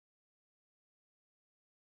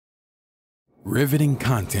Riveting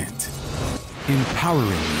content.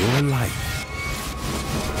 Empowering your life.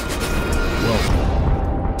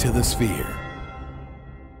 Welcome to the Sphere.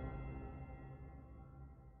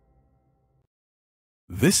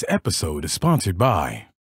 This episode is sponsored by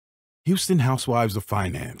Houston Housewives of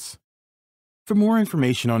Finance. For more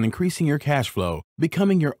information on increasing your cash flow,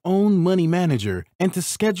 becoming your own money manager, and to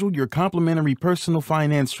schedule your complimentary personal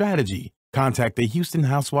finance strategy, contact the Houston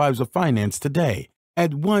Housewives of Finance today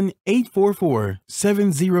at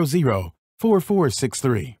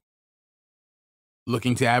 1-844-700-4463.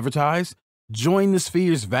 Looking to advertise? Join the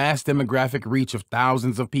Sphere's vast demographic reach of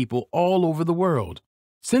thousands of people all over the world.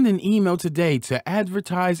 Send an email today to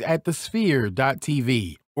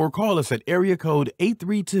advertise@thesphere.tv or call us at area code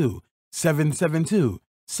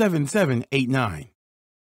 832-772-7789.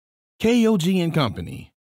 KOG and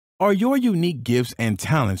Company. Are your unique gifts and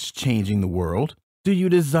talents changing the world? Do you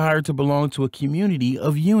desire to belong to a community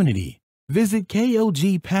of unity? Visit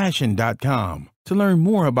KOGpassion.com to learn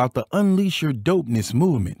more about the Unleash Your Dopeness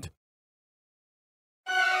movement.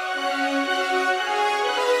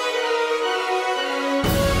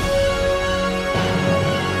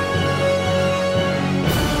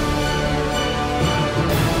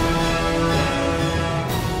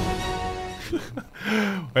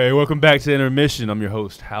 Hey, welcome back to Intermission. I'm your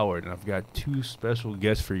host, Howard, and I've got two special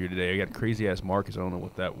guests for you today. I got crazy-ass Marcus. I don't know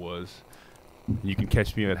what that was. You can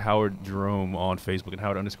catch me at Howard Jerome on Facebook and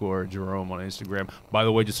Howard_Jerome on Instagram. By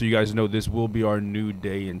the way, just so you guys know, this will be our new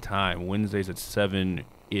day and time. Wednesdays at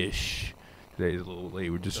 7-ish. Today is a little late.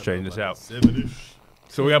 We're just trying this out. 7-ish.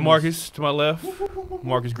 So we got Marcus to my left.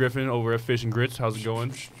 Marcus Griffin over at Fish and Grits. How's it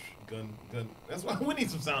going? Gun. That's why we need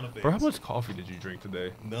some sound effects. Bro, how much coffee did you drink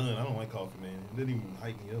today? None. I don't like coffee, man. It didn't even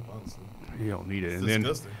hype me up, honestly. You don't need it. It's and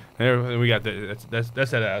disgusting. Then we got that's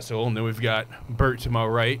that asshole. And then we've got Bert to my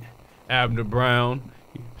right, Abner Brown,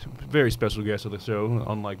 very special guest of the show.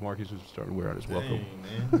 Unlike Marcus, who's starting to wear out his welcome.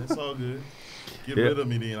 Dang, man, that's all good. Get rid of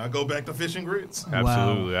me then. I go back to Fish and Grits.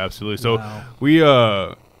 Absolutely, absolutely. So we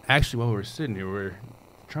actually, while we were sitting here, we're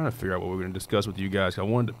trying to figure out what we're going to discuss with you guys. I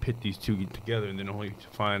wanted to pit these two together and then only to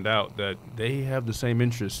find out that they have the same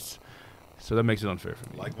interests. So that makes it unfair for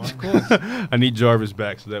me. Like mine. Of course. I need Jarvis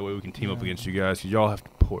back so that way we can team up against you guys because y'all have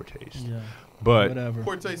poor taste. Yeah. But whatever.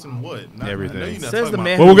 Poor taste in what? Not, everything. I know you're not Says talking the about-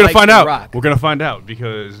 man well, we're who going to likes find to out. rock. We're going to find out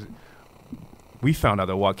because we found out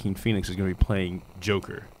that Joaquin Phoenix is going to be playing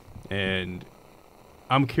Joker. And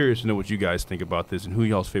I'm curious to know what you guys think about this and who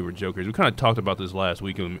y'all's favorite Joker is. We kind of talked about this last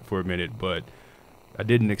week for a minute, but I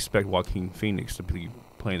didn't expect Joaquin Phoenix to be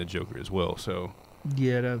playing the Joker as well. So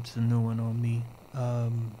Yeah, that's a new one on me.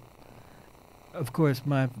 Of course,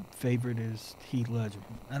 my favorite is Heath Ledger.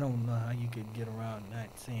 I don't know how you could get around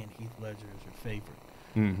not saying Heath Ledger is your favorite.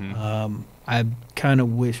 I kind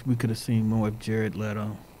of wish we could have seen more of Jared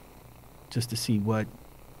Leto just to see what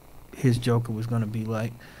his Joker was going to be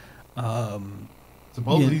like.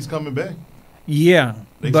 Supposedly he's coming back. Yeah,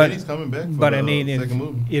 They but said he's coming back for but the I mean, second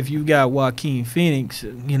movie. if you got Joaquin Phoenix,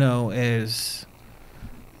 you know, as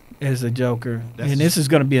a Joker, That's and this is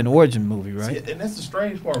going to be an origin movie, right? See, and that's the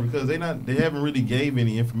strange part because they haven't really gave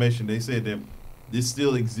any information. They said that this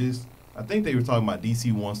still exists. I think they were talking about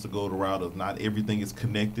DC wants to go the route of not everything is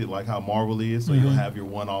connected like how Marvel is. So you'll have your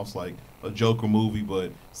one-offs like a Joker movie,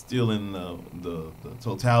 but still in the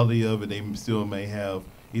totality of it, they still may have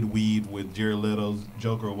it weaved with Jared Leto's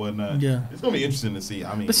Joker or whatnot. Yeah. It's gonna be interesting to see.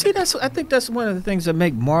 I mean, But see, I think that's one of the things that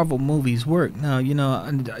make Marvel movies work. Now, you know,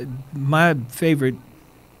 my favorite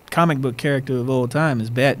comic book character of all time is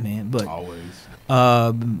Batman, but always.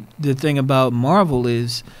 the thing about Marvel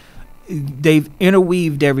is they've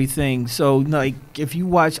interweaved everything. So, like, if you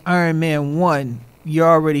watch Iron Man 1, you're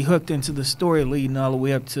already hooked into the story leading all the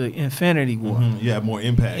way up to Infinity War. You have more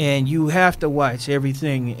impact. And you have to watch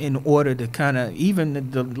everything in order to kind of,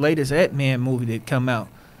 even the latest Ant-Man movie that come out,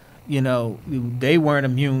 you know, they weren't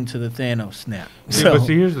immune to the Thanos snap. Yeah, but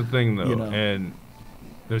see, here's the thing, though, you know. and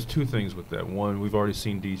there's two things with that. One, we've already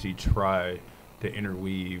seen DC try to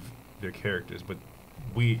interweave their characters, but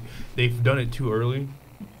they've done it too early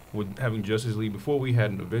with having Justice League. Before we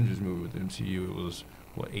had an Avengers movie with the MCU, it was,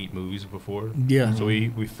 8 movies before? Yeah. So we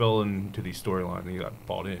fell into these storylines and got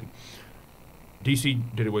bought in. DC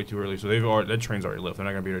did it way too early, so that train's already left. They're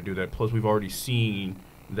not going to be able to do that. Plus, we've already seen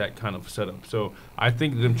that kind of setup. So I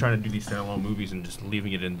think them trying to do these standalone movies and just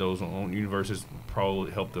leaving it in those own universes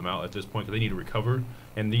probably help them out at this point because they need to recover,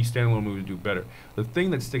 and these standalone movies do better. The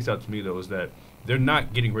thing that sticks out to me, though, is that they're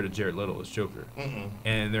not getting rid of Jared Leto as Joker,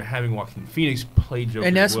 and they're having Joaquin Phoenix play Joker.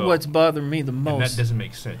 And that's as well. what's bothering me the most. And that doesn't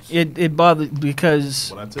make sense. It bothered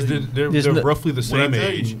because they're roughly the same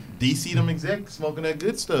age. DC them execs smoking that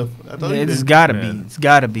good stuff. I told you it's gotta be. It's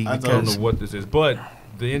gotta be. I don't know what this is, but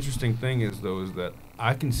the interesting thing is though is that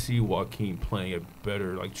I can see Joaquin playing a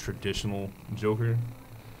better like traditional Joker.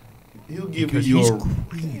 He'll give you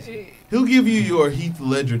your Heath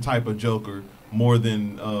Ledger type of Joker more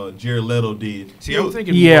than Jared Leto did. See, I'm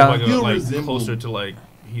thinking more like closer to like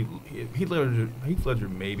Heath Ledger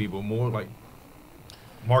maybe, but more like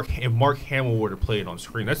if Mark Hamill were to play it on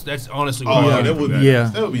screen. That's honestly what that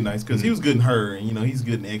would be nice because he was good in Her, and he's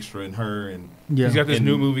good in Extra in Her, and he's got this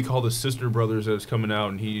new movie called The Sister Brothers that's coming out,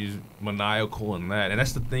 and he's maniacal in that. And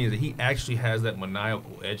that's the thing is that he actually has that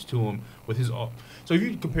maniacal edge to him with his. So if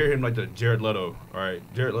you compare him like to Jared Leto, all right,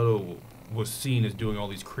 Jared Leto was seen as doing all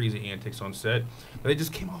these crazy antics on set, but they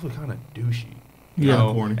just came off as kind of douchey. You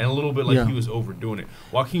know, and a little bit like he was overdoing it.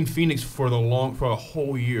 Joaquin Phoenix for a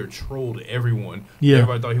whole year trolled everyone. Yeah.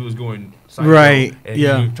 Everybody thought he was going psycho, right. And he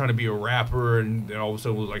was trying to be a rapper, and then all of a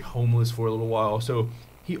sudden was like homeless for a little while. So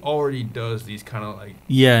he already does these kind of like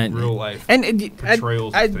real life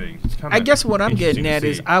portrayals of things. I guess what I'm getting at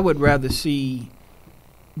is I would rather see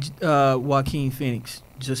Joaquin Phoenix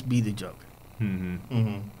just be the Joker.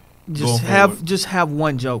 Just have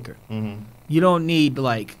one Joker. You don't need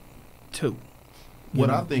like two. What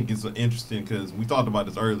I think is interesting, because we talked about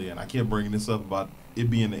this earlier, and I kept bringing this up about it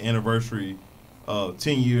being the anniversary of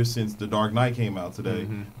 10 years since The Dark Knight came out today.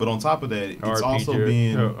 But on top of that, it's also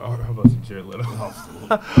been... how about Jared Leto?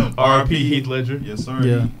 R.I.P. Heath Ledger. Yes, sir.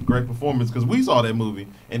 Yeah. Great performance, because we saw that movie.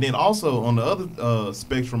 And then also, on the other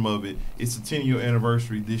spectrum of it, it's the 10-year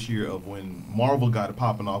anniversary this year of when Marvel got it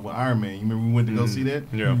popping off with Iron Man. You remember we went to go see that?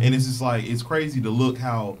 Yeah. And it's just like, it's crazy to look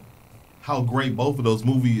how great both of those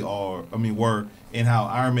movies were, and how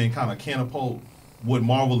Iron Man kind of catapult what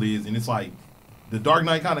Marvel is. And it's like the Dark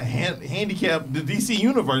Knight kind of handicapped the DC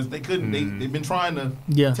universe. They couldn't. They've been trying to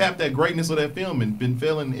tap that greatness of that film and been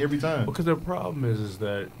failing every time. Because the problem is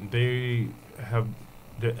that they have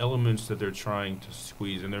the elements that they're trying to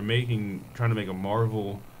squeeze, and they're trying to make a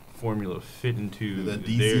Marvel formula fit into the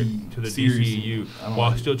DCEU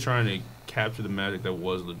while still trying to capture the magic that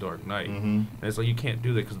was the Dark Knight. And it's like you can't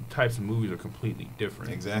do that because the types of movies are completely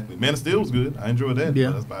different. Exactly. Man of Steel was good. I enjoyed that.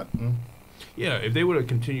 Yeah. That's about, yeah, if they would have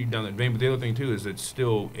continued down that vein. But the other thing too is it's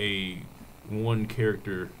still a one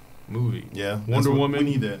character movie. Yeah. Wonder Woman,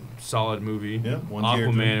 we need that. Solid movie. Yeah.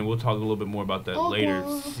 Aquaman, we'll talk a little bit more about that later.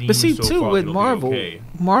 But see, too, with Marvel,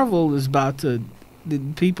 Marvel is about to the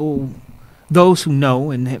people, those who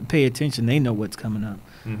know and pay attention, they know what's coming up.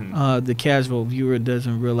 The casual viewer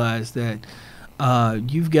doesn't realize that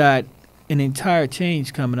you've got an entire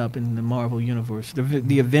change coming up in the Marvel universe.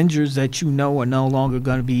 The Avengers that you know are no longer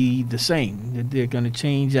going to be the same. They're going to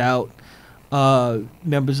change out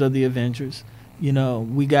members of the Avengers.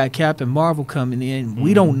 We got Captain Marvel coming in.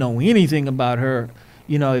 We don't know anything about her.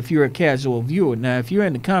 If you're a casual viewer. Now, if you're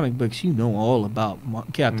in the comic books, you know all about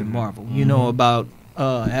Captain Marvel. You know about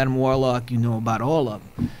Adam Warlock. You know about all of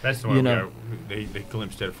them. That's the one they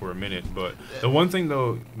glimpsed at it for a minute. But the one thing,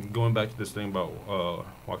 though, going back to this thing about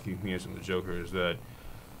Joaquin Phoenix and the Joker, is that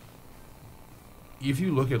if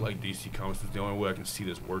you look at like DC Comics, it's the only way I can see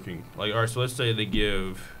this working. Like, all right, so let's say they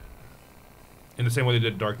give, in the same way they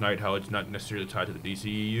did Dark Knight, how it's not necessarily tied to the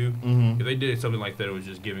DCEU. If they did something like that, it was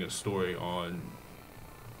just giving a story on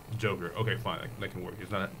Joker. Okay, fine, that can work.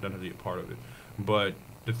 It's not doesn't have to be a part of it. But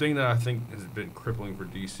the thing that I think has been crippling for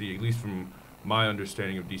DC, at least from my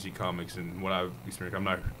understanding of DC Comics and what I've experienced, I'm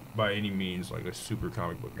not by any means like a super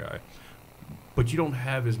comic book guy, but you don't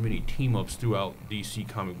have as many team-ups throughout DC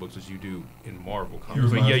comic books as you do in Marvel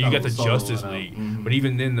comics. Like, you got the Justice League, but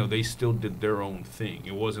even then, though, they still did their own thing.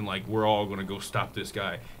 It wasn't like we're all going to go stop this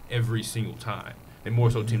guy every single time. They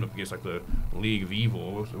more so teamed up against like the League of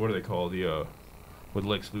Evil. What do they call with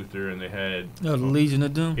Lex Luthor, and they had the Legion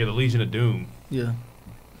of Doom. Yeah, the Legion of Doom. Yeah.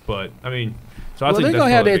 But I mean, so I think they're gonna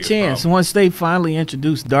have their chance once they finally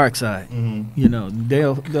introduce Darkseid.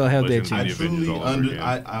 They'll have their chance.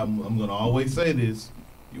 I'm gonna always say this: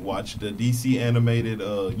 you watch the DC animated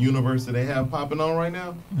universe that they have popping on right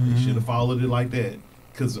now. They should have followed it like that.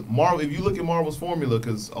 Because Marvel, if you look at Marvel's formula,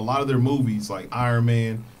 because a lot of their movies like Iron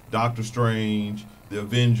Man, Doctor Strange, the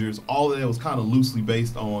Avengers, all of that was kind of loosely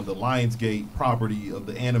based on the Lionsgate property of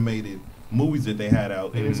the animated movies that they had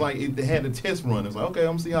out, and it's like they had a test run. It's like, okay, I'm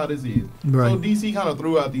gonna see how this is. Right. So DC kind of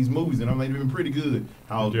threw out these movies, and they've been pretty good.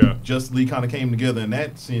 How Justice League kind of came together in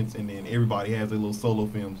that sense, and then everybody has their little solo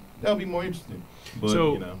films. That'll be more interesting. But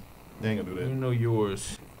So, they ain't gonna do that. You know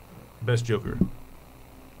yours, best Joker.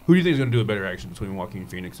 Who do you think is going to do a better action between Joaquin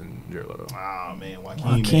Phoenix and Jared Leto? Ah, man, Joaquin.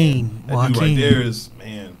 Joaquin. That dude right there is,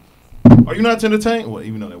 man. Are you not entertained? Well,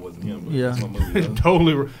 even though that wasn't him. But Yeah. that's my movie,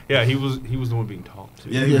 Totally. Yeah, he was the one being talked to.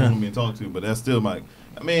 Yeah, he was the one being talked to, but that's still my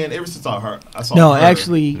man. Ever since I saw. No, her,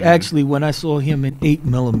 actually, when I saw him in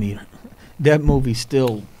 8mm, that movie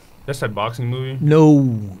still. That's that boxing movie?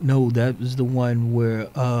 No, that was the one where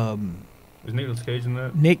Is Nicolas Cage in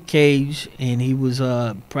that? Nick Cage, and he was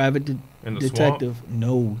a private In the detective. swamp?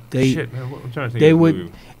 No, they Shit, man, I'm trying to think they of the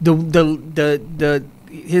would movie.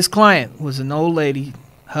 his client was an old lady.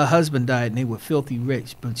 Her husband died, and they were filthy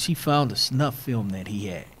rich. But she found a snuff film that he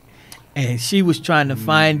had, and she was trying to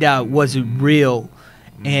find out was it real.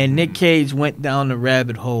 And Nick Cage went down the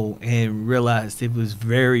rabbit hole and realized it was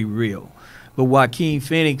very real. But Joaquin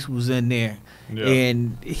Phoenix was in there,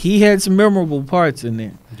 and he had some memorable parts in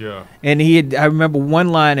there. Yeah. And I remember one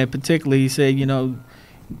line in particular. He said,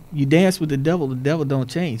 you dance with the devil don't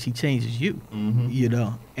change. He changes you.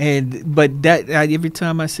 But every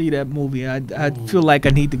time I see that movie, I feel like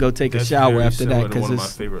I need to go take a shower very after that similar to because one of my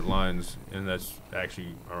it's favorite lines, and that's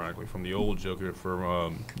actually ironically from the old Joker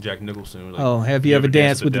from Jack Nicholson. Like, oh, have you ever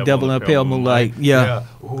danced with the devil in a pale moonlight? Yeah.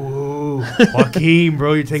 Ooh, Joaquin,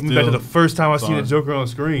 bro, you're taking me back to the first time I seen the Joker on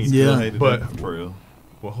screen. Yeah. But for real.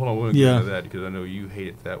 well, hold on, we'll get into that because I know you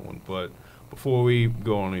hated that one, but. Before we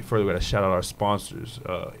go on any further, we got to shout out our sponsors,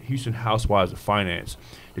 Houston Housewives of Finance.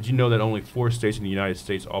 Did you know that only 4 states in the United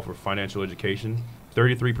States offer financial education?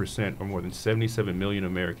 33%, or more than 77 million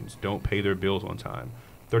Americans, don't pay their bills on time.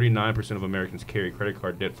 39% of Americans carry credit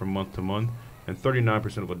card debt from month to month, and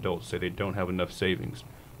 39% of adults say they don't have enough savings.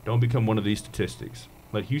 Don't become one of these statistics.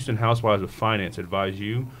 Let Houston Housewives of Finance advise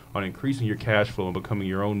you on increasing your cash flow and becoming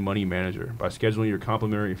your own money manager by scheduling your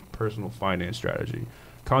complimentary personal finance strategy.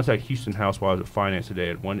 Contact Houston Housewives of Finance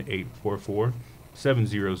today at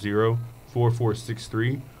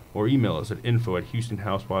 1-844-700-4463 or email us at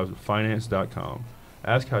info@houstonhousewivesoffinance.com.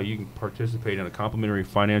 Ask how you can participate in a complimentary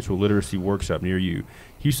financial literacy workshop near you.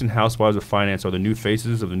 Houston Housewives of Finance are the new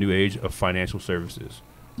faces of the new age of financial services.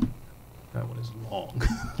 That one is long.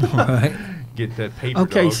 all right. Get that paper,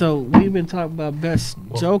 Okay, dog. so we've been talking about best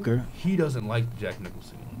Joker. He doesn't like Jack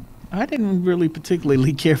Nicholson. I didn't really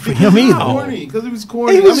particularly care for him either. Because it was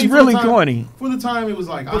corny. He was really corny. For the time, it was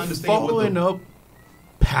like, I understand. Following up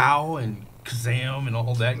Pow and Kazam and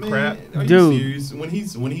all that crap. Are Dude. you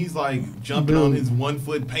serious? When he's like jumping on his 1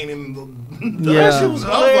 foot painting the Yeah. that shit was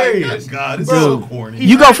hilarious. God, it's so corny.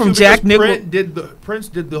 You go from Jack Nicholson. Prince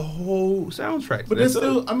did the whole soundtrack. But that's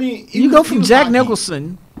still, I mean, You go from Jack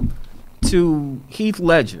Nicholson to Heath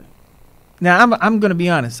Ledger. Now I'm going to be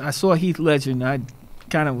honest. I saw Heath Ledger and I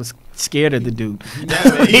kind of was scared of the dude. Yeah,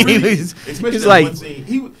 man, especially that like, one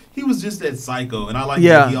scene. He was just that psycho, and I like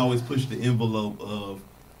that he always pushed the envelope of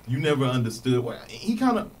you never understood. He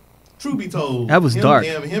kind of, truth be told, that was dark.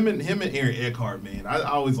 Him and Aaron Eckhart, man. I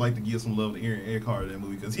always like to give some love to Aaron Eckhart in that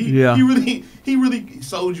movie because he really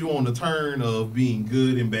sold you on the turn of being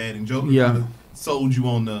good and bad, and Joker kind of sold you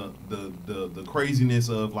on the craziness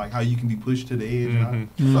of like how you can be pushed to the edge.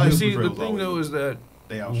 See, the thing though is that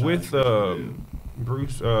with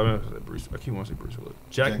Bruce, I keep wanting to say Bruce Willis.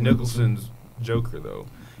 Jack Nicholson's Joker though,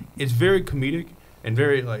 it's very comedic and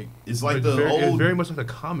very like it's like it's very much like a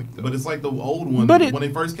comic though. But it's like the old one when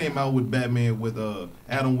they first came out with Batman with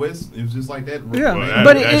Adam West. It was just like that. Yeah,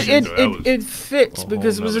 but it fits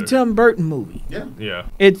because it was a Tim Burton movie. Yeah.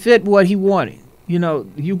 It fit what he wanted.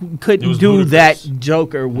 You couldn't do that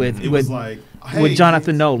Joker with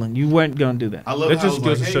Jonathan Nolan. You weren't gonna do that. I love that just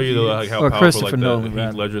goes to show you how powerful the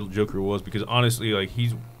Heath Ledger Joker was because honestly, like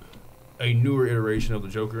he's a newer iteration of the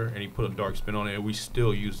Joker and he put a dark spin on it, and we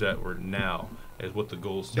still use that word now as what the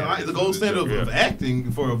gold standard. The gold standard of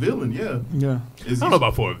acting for a villain. Yeah. Yeah. I don't know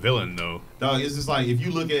about for a villain though. Dog, it's just like if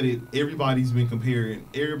you look at it, everybody's been comparing.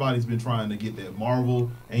 Everybody's been trying to get that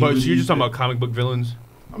Marvel. But you're just talking about comic book villains.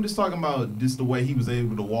 I'm just talking about just the way he was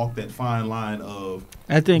able to walk that fine line of.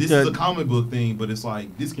 I think this is a comic book thing, but it's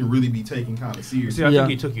like this can really be taken kind of seriously. See, I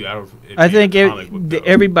think he took you out of. I think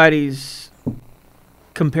everybody's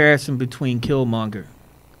comparison between Killmonger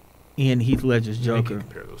and Heath Ledger's Joker. You can't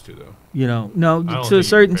compare those two though. No, to a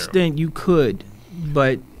certain extent you could,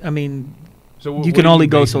 but I mean, so you can only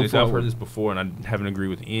go so far. I've heard this before, and I haven't agreed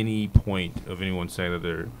with any point of anyone saying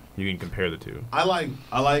that you can compare the two. I like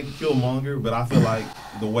Killmonger, but I feel like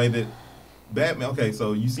the way that Batman. Okay,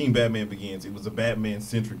 so you seen Batman Begins. It was a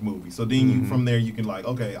Batman-centric movie. So then from there you can like,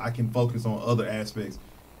 okay, I can focus on other aspects.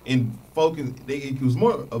 And focus. It was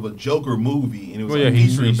more of a Joker movie, and it was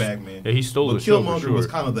featuring Batman. Yeah, he stole but the show. Killmonger was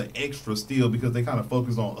kind of the extra still because they kind of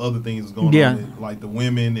focused on other things that's going on, with, like the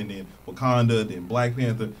women, and then Wakanda, then Black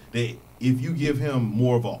Panther. If you give him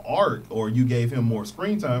more of an arc, or you gave him more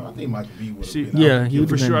screen time, I think Michael B would have been.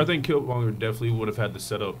 For sure. I think Killmonger definitely would have had the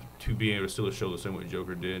setup to be able to still show the same way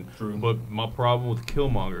Joker did. True. But my problem with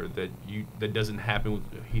Killmonger that doesn't happen with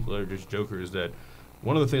Heath Ledger's Joker is that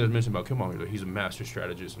one of the things I mentioned about Killmonger is that he's a master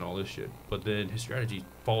strategist and all this shit, but then his strategy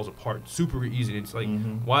falls apart super easy. And it's like,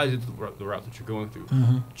 why is it the route that you're going through?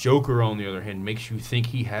 Joker, on the other hand, makes you think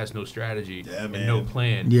he has no strategy and no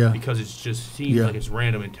plan because it just seems like it's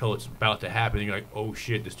random until it's about to happen. And you're like, oh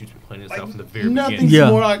shit, this dude's been playing this out from the very beginning.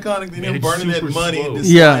 Nothing's more iconic than him burning that money and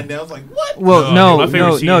just sliding down. It's like, what? Well,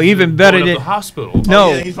 no, even better than the hospital.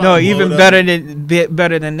 Even better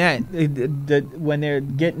than that. When they're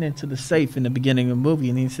getting into the safe in the beginning of the movie,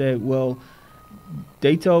 and he said, well,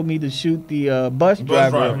 they told me to shoot the bus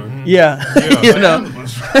driver. You know.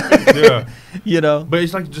 You know. But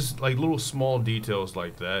it's like just like little small details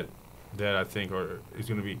like that I think is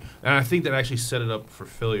going to be, and I think that actually set it up for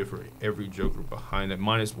failure for every Joker behind that.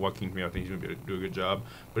 Minus Joaquin Phoenix, I think he's going to be able to do a good job.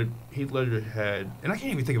 But Heath Ledger had, and I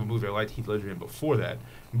can't even think of a movie I liked Heath Ledger in before that.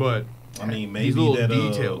 But I mean, maybe these little that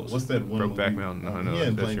details. What's that one? Brokeback Mountain. I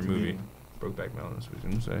know that's your movie. Brokeback Mountain, that's what I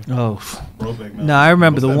was going to say. Oh. Brokeback Mountain. No, I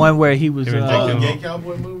remember the one where he was... the Gay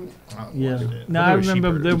Cowboy movie? No, I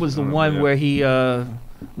remember there was the one where he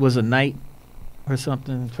was a knight or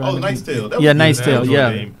something. Knight's Tale. Knight's Tale,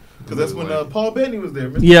 Because that's when Paul Bettany was there,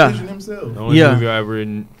 Mr. Vision himself. The only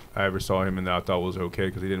movie I ever saw him in that I thought was okay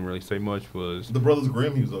because he didn't really say much was... The Brothers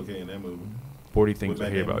Grimm, he was okay in that movie. 40 Things I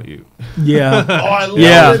Hate About You. Yeah. I love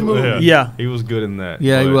that movie. Yeah. He was good in that.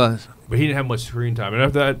 Yeah, he was. But he didn't have much screen time. And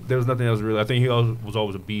after that, there was nothing else really. I think he was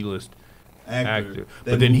always a B-list actor.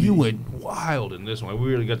 But then he went wild in this one. We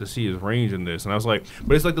really got to see his range in this. And I was like,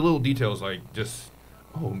 but it's like the little details, like just,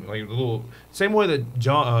 like the little, same way that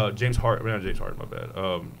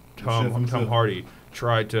Tom Hardy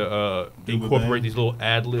tried to incorporate these little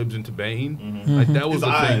ad-libs into Bane. Like that was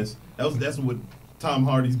the thing. That's what Tom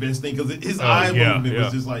Hardy's best thing, because his eye movement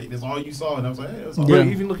was just like, that's all you saw, and I was like, hey, that's all.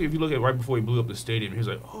 If you look at right before he blew up the stadium, he was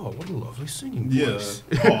like, oh, what a lovely singing voice.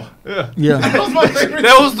 That was my favorite.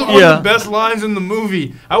 That was one of the best lines in the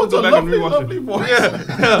movie. I would go back and rewatch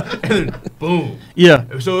it. And then boom.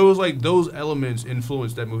 So it was like those elements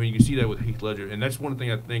influenced that movie. You can see that with Heath Ledger, and that's one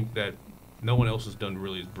thing I think that no one else has done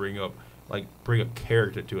really is bring up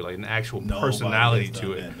character to it, like an actual personality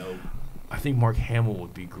to it. I think Mark Hamill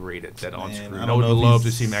would be great at that on screen. I would love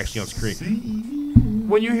to see him actually on screen.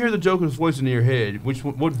 When you hear the Joker's voice in your head, what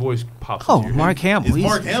voice pops into your Mark head? Hamill. It's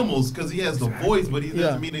Mark Hamill's, because he has the voice, but he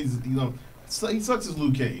doesn't mean he's, he sucks as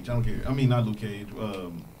Luke Cage. I don't care. I mean, not Luke Cage.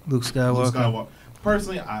 Luke Skywalker.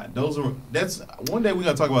 Personally, that's one day we're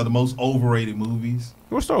gonna talk about the most overrated movies.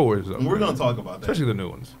 What Star Wars though? We're gonna talk about that, especially the new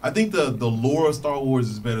ones. I think the lore of Star Wars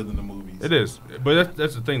is better than the movies. It is, but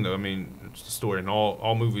that's the thing though. I mean, it's the story, and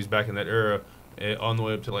all movies back in that era, on the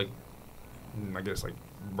way up to like, I guess like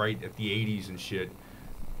right at the 80s and shit,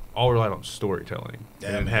 all relied on storytelling. They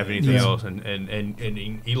didn't have anything else,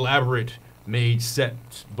 and elaborate made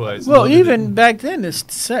sets, but even back then the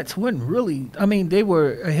sets weren't really, I mean, they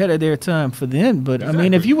were ahead of their time for then, but I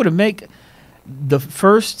mean, if you were to make the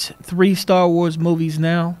first 3 Star Wars movies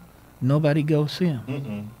now, nobody go see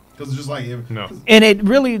them. Because it's just like and it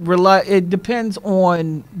really it depends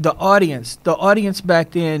on the audience. The audience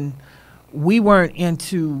back then, we weren't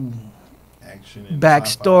into action and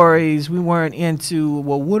backstories. We weren't into,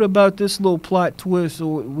 well, what about this little plot twist?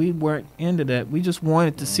 Or we weren't into that. We just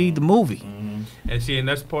wanted to see the movie. And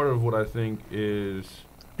that's part of what I think is.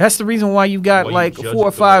 That's the reason why you've got like 4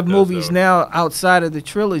 or 5 movies now outside of the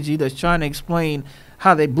trilogy that's trying to explain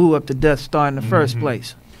how they blew up the Death Star in the first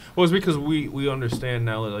place. Well, it's because we understand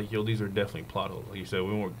now that, like, these are definitely plot holes. Like you said,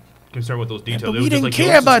 we weren't concerned with those details. But we didn't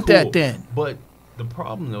care about that then. But the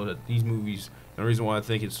problem, though, that these movies, and the reason why I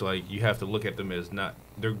think it's like you have to look at them as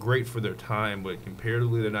they're great for their time, but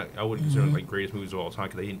comparatively, they're not, I wouldn't consider them like greatest movies of all time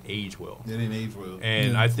because they didn't age well. They didn't age well.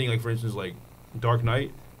 And I think, like, for instance, like Dark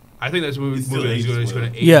Knight, I think that's a movie that's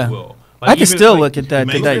going to age well. Like, I can still look at that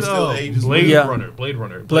today. Blade Runner, Blade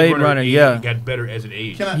Runner, got better as it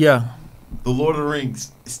aged. The Lord of the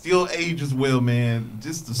Rings still ages well, man.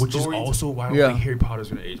 Just the Which story. is also why I don't think Harry Potter's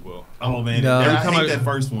gonna age well. Oh man, No. every Every time time I hate that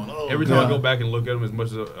first one. Oh, Every time I God. go back and look at them, as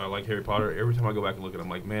much as I like Harry Potter, every time I go back and look at them, I'm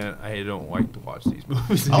like, man, I don't like to watch these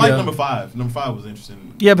movies. I like Yeah. number 5. Number 5 was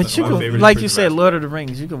interesting. Yeah, but That's you my can, favorite. like you Prison said, Master. Lord of the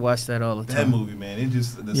Rings. You can watch that all the That time. movie, man. It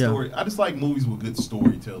just the Yeah. story. I just like movies with good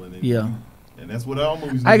storytelling. And, Yeah. and that's what all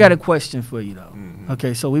movies. I do. got a question for you though. Mhm.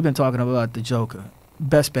 Okay, so we've been talking about the Joker,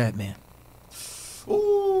 best Batman.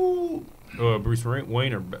 Ooh, Bruce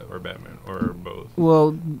Wayne or Batman or both.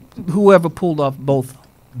 Well, whoever pulled off both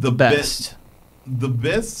the best. The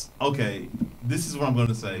best. Okay, this is what I'm going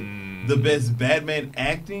to say. The best Batman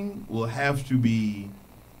acting will have to be.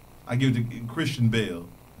 I give it to Christian Bale,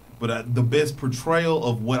 but the best portrayal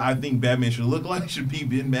of what I think Batman should look like should be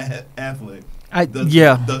Ben Affleck. The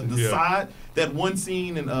Yeah. side, that one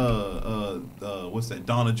scene in what's that,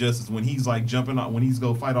 Dawn of Justice, when he's like jumping out, when he's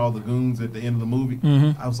go fight all the goons at the end of the movie.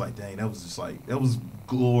 I was like, dang, that was just like, that was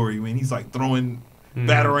glory. When he's like throwing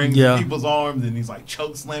batarangs in people's arms and he's like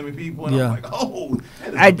choke slamming people, and I'm like, oh, that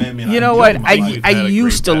is a Batman. You know what? enjoy in my life. I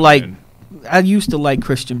used to like. I used to like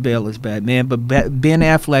Christian Bale as Batman, but Ben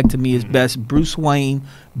Affleck to me is best. Bruce Wayne,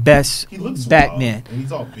 best He looks Batman. wild, and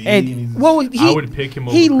he's all big. And and he's well, I would pick him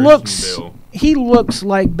over he Christian looks Bale. he looks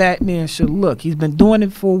like Batman should look. He's been doing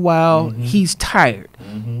it for a while. He's tired.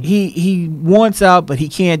 He wants out, but he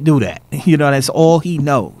can't do that. You know, that's all he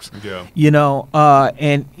knows. Yeah. You know,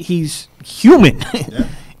 and he's human. Yeah.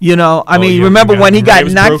 You know, I mean, yeah, remember when he got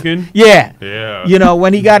ribs knocked? broken? Yeah. Yeah. You know,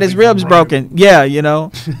 when he got his ribs broken. Yeah, you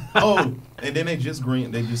know. Oh, and then they just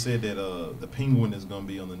said that the Penguin is going to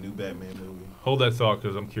be on the new Batman movie. Hold that thought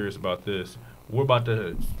because I'm curious about this. We're about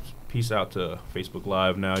to peace out to Facebook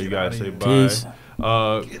Live now. You guys say bye. Peace. Get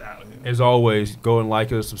out of here. As always, go and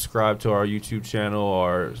like us, subscribe to our YouTube channel,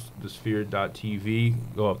 our thesphere.tv.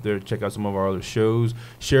 Go up there, check out some of our other shows.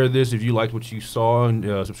 Share this if you liked what you saw, and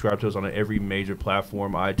subscribe to us on every major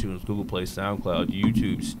platform: iTunes, Google Play, SoundCloud,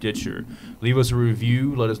 YouTube, Stitcher. Leave us a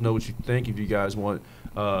review. Let us know what you think. If you guys want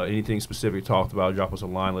anything specific talked about, drop us a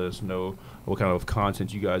line. Let us know what kind of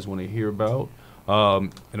content you guys want to hear about.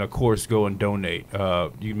 And of course, go and donate. You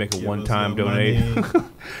can make a one-time donation.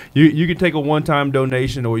 you can take a one-time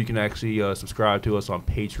donation, or you can actually subscribe to us on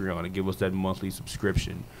Patreon and give us that monthly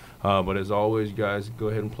subscription. But as always, you guys, go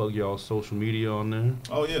ahead and plug y'all social media on there.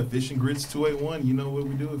 Oh yeah, Fish and Grits 281. You know what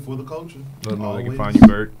we do it for the culture. Let them know they can Always. find you,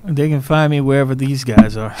 Bert. They can find me wherever these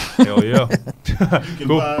guys are. Hell yeah. You can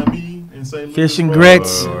Cool. find me in St. Louis. Fish and Road.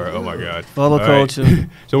 Grits. Oh my God. Follow All right. culture.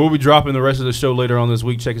 So we'll be dropping the rest of the show later on this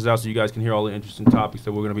week. Check us out so you guys can hear all the interesting topics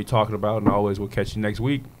that we're going to be talking about. And always, we'll catch you next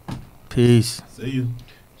week. Peace. See you.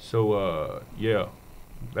 So, yeah,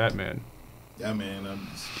 Batman. Yeah, man.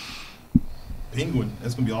 Penguin.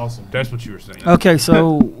 That's gonna be awesome. That's what you were saying. Okay,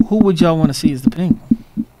 so who would y'all want to see as the Penguin?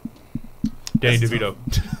 Danny That's DeVito.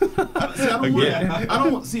 I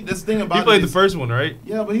don't see this thing about He played it the is- first one, right?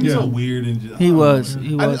 Yeah, but he's so weird and just, He I don't was. know.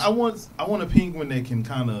 He was. I want a penguin that can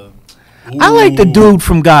kind of. I like the dude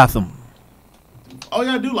from Gotham. Oh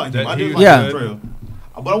yeah, I do like him. That I do he like was his good. trail.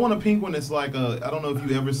 But I want a penguin that's like I don't know if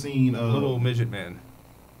you ever seen Little midget man.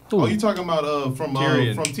 Oh, you talking about from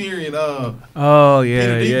Tyrion. Tyrion? Oh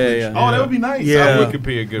yeah, Peter yeah, Dinklage. yeah. Oh, that would be nice. Yeah. I would- He could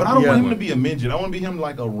be a good but I don't want him one. to be a midget. I want to be him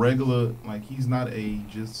like a regular, like he's not a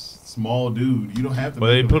just small dude. You don't have to.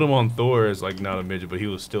 Well, they make put him on Thor as like not a midget, but he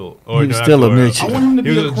was still. He was not still a Thor, midget. I want him to He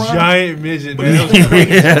be was a a crime. giant midget, But man. he's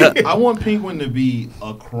crazy. I want Penguin to be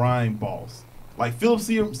a crime boss. Like Philip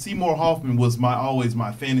Seymour Hoffman was always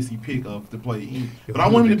my fantasy pick to play him. But I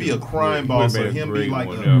want him to be a crime boss, or him be like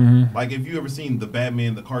like if you ever seen the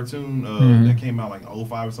Batman the cartoon that came out like 05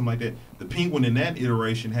 or something like that. The Penguin in that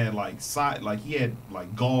iteration had he had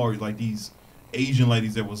like guards, like these Asian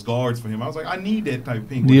ladies that was guards for him. I was like, I need that type of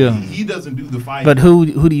Penguin. Yeah. He doesn't do the fight. But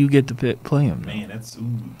who do you get to play him? Man, that's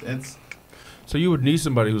So you would need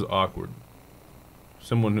somebody who's awkward.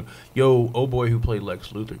 Someone old boy who played Lex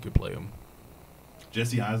Luthor could play him.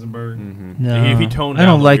 Jesse Eisenberg. No, If he toned I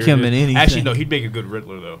down don't the like him in weirdness- anything. Actually, no, he'd make a good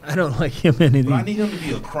Riddler though. I don't like him in But I anything. need him to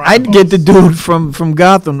be a crime I'd boss. get the dude from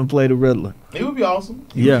Gotham to play the Riddler. It would be awesome.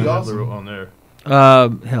 It Yeah. would be Riddler awesome. on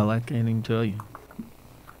there. Hell, I can't even tell you.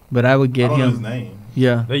 But I would I get don't know his him. name.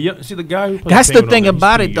 Yeah. See the guy who plays That's the Penguin on thing there, he's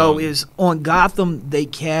about too it, though, young. is on Gotham they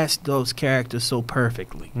cast those characters so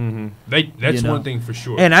perfectly. That's You know. one thing for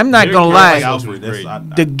sure. And I'm not Their gonna character lie, selection was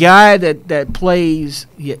great. The guy that plays,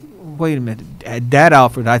 wait a minute, that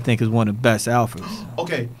Alfred I think is one of the best Alfreds.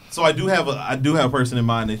 Okay, so I do have a person in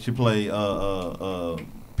mind that should play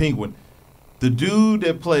Penguin. The dude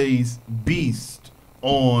that plays Beast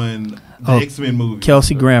on the X-Men movie.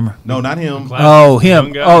 Kelsey Grammer. No, not him. Oh,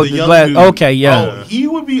 him. Oh, the the young glass. dude. Okay, yeah. Oh, he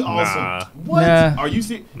would be awesome. Nah. What? Nah. Are you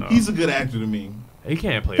serious? No. He's a good actor to me. He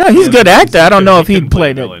can't play. No, he's a good actor. I don't know if he'd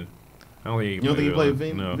play that. villain. I don't think he You don't think he played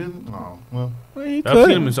Vin? No. Oh, well, Well, he I've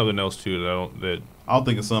seen him in could. something else too. That I'll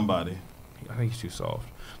think of somebody. I think he's too soft.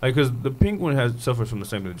 Like, because the Penguin suffers from the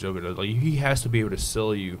same thing the Joker does. Like, he has to be able to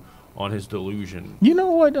sell you on his delusion. You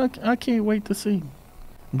know what? I can't wait to see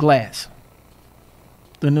Glass,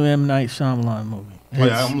 the new M. Night Shyamalan movie. Oh,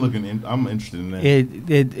 yeah, I'm interested in that.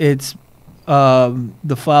 It's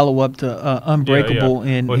the follow up to Unbreakable.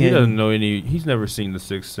 Yeah. And Well, he doesn't know any. He's never seen The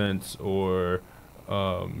Sixth Sense or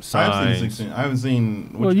Signs. I haven't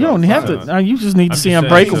seen. Well, you don't have to. You just need to I'm see just saying,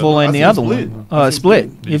 Unbreakable I've and the seen other Split. one. I've seen Split.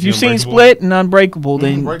 Split. Did If you you've see seen Unbreakable? Split and Unbreakable,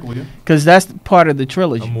 then Unbreakable, yeah. because that's part of the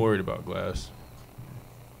trilogy. I'm worried about Glass.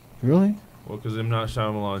 Really? Well, because M. Night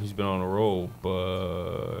Shyamalan, he's been on a roll,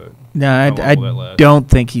 but No, How long will that I last? don't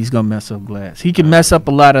think he's gonna mess up Glass. He can mess up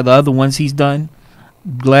a lot of the other ones he's done.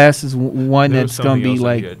 Glass is one there was that's gonna something be else that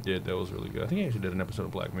like. he did that was really good. I think he actually did an episode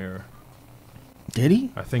of Black Mirror. Did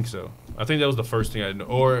he? I think so. I think that was the first thing I did,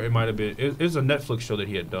 or it might have been. It's a Netflix show that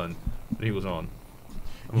he had done that he was on.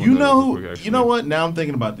 I'm You gonna know look who? quick, actually. You know what? Now I'm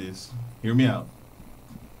thinking about this. Hear me out.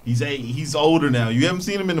 He's older now. You haven't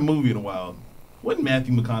seen him in a movie in a while. Wouldn't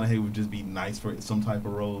Matthew McConaughey would just be nice for some type of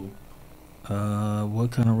role?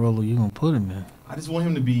 What kind of role are you gonna put him in? I just want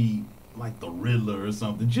him to be like the Riddler or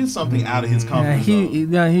something. Just something out of his comfort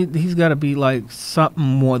Yeah, zone. he's got to be like something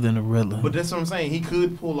more than a Riddler. But that's what I'm saying. He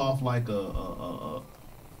could pull off like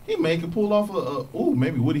he could pull off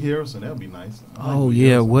maybe Woody Harrelson. That would be nice. I like Oh Woody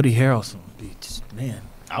yeah, Harrelson. Woody Harrelson. Man,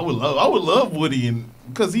 I would love Woody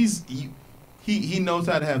because he knows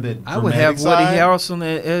how to have that. I would have dramatic Woody side.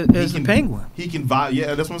 Harrelson as a penguin. He can vibe.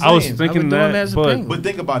 Yeah, that's what I'm I was saying. thinking do him that, as a but penguin. But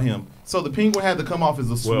think about him. So the penguin had to come off as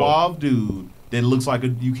a Well- suave dude that looks like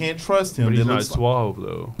you can't trust him. but he's that not looks like, suave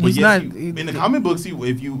though. but He's yes, not. in the comic books,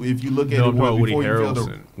 if you look at No, it bro, Woody before you feel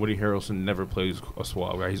Harrelson. Woody Harrelson never plays a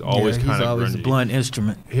suave guy. He's Yeah, always he's kind of always a grungy. blunt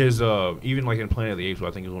instrument. His even like in Planet of the Apes,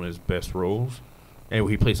 I think is one of his best roles. And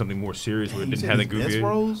he played something more serious where it You didn't said have the his goofy.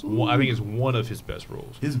 best roles? I think it's one of his best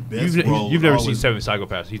roles. his best role. You've never always- seen Seven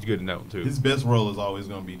Psychopaths. He's good in that one too. His best role is always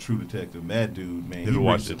going to be True Detective. That dude, man. Never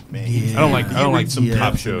watched it. Man, Yeah. I don't like some yeah.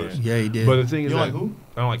 cop depths in shows. there. Yeah, he did. But the thing You is, know, that like who?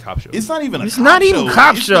 I don't like cop shows. It's not even a It's cop not even show.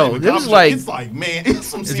 cop It's show. not even This cop is show. like- It's like, man, it's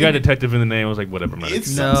some It's got serious. detective in the name. I was like, whatever, man.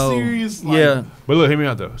 It's No. some serious. Like, Yeah. But look, hear me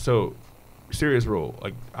out though. So, serious role.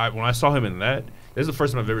 Like when I saw him in that, this is the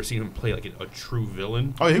first time I've ever seen him play like a true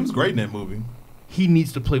villain. Oh, he was great in that movie, He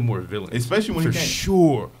needs to play more villains, especially when for he came.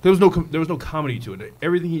 sure. There was no comedy to it.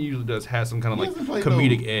 Everything he usually does has some kind of He like hasn't played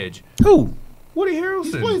comedic edge. Who? Woody He's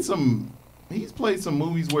Harrelson. played some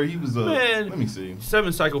movies where he was Man. let me see.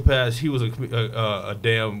 Seven Psychopaths. He was a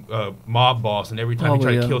damn mob boss, and every time he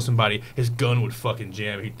tried to kill somebody, his gun would fucking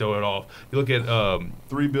jam. He'd throw it off. You look at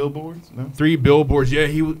 3 Billboards. No. 3 Billboards. Yeah,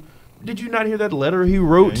 Did you not hear that letter he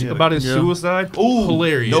wrote Yeah, he had about his yeah. suicide? Ooh,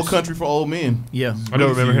 Hilarious. No Country for Old Men. Yeah. I don't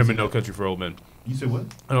remember him Really in No Country for Old Men. You said what?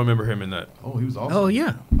 I don't remember him in that. Oh, he was awesome. Oh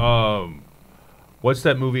yeah. What's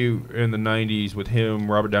that movie in the '90s with him,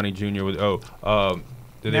 Robert Downey Jr. with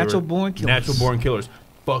Natural Born Killers. Natural Born Killers,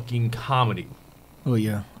 fucking comedy, Oh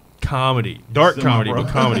yeah. dark Semi, comedy, bro.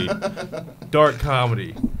 but comedy, dark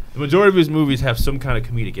comedy. The majority of his movies have some kind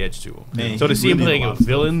of comedic edge to them. Man, So to he see him really playing did a a lot of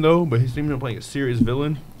villain though, but he's even playing a serious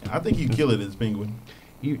villain. I think he'd kill it as Penguin.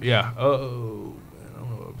 Yeah. Oh, I don't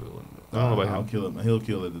know about villain. I don't know about I'll him. kill him. He'll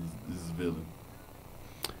kill it as a villain.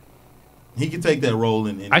 He could take that role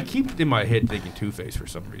and I keep in my head thinking Two-Face for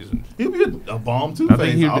some reason. he'll be a bomb too. I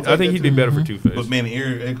think he'd be better for Two-Face. But man,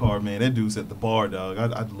 Aaron Eckhart, man, that dude set the bar, dog.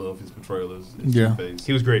 I'd love his portrayal as Yeah. Two-Face.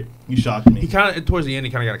 He was great. He shocked me. He kind of towards the end,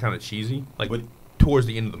 he kind of got kind of cheesy, like But- towards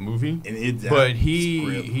the end of the movie. and it, But script.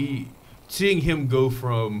 he seeing him go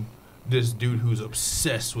from this dude who's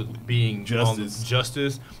obsessed with being Justice. on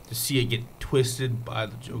justice to see it get twisted by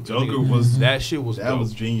the Joker. Joker was that shit was that dope.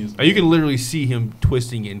 was genius. Like, you can literally see him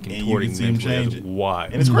twisting and you contorting can see him mentally change as it. why.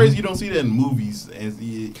 And it's crazy you don't see that in movies. As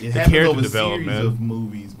it happens character over a development, series man. of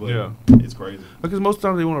movies, but Yeah. it's crazy. Because most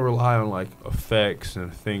times they want to rely on like effects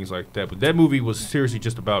and things like that. But that movie was seriously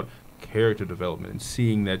just about character development and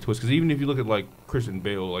seeing that twist. Because even if you look at like Christian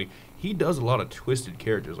Bale, like he does a lot of twisted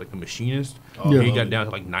characters, like the Machinist. Oh, Yeah. He loved got it. down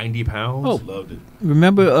to like 90 pounds. Oh. Loved it.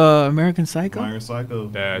 Remember American Psycho? Iron Psycho.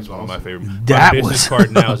 That's was one of my awesome. favorite. That my business was-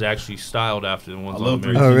 card now is actually styled after the I ones love on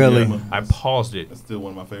Dream American. Oh, really? Cinema. I paused it That's still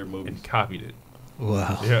one of my favorite movies. and copied it.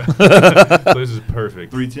 Wow. Yeah, so this is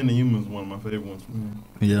perfect. 310 to Human is one of my favorite ones.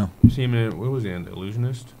 Yeah. You see him in, what was he in?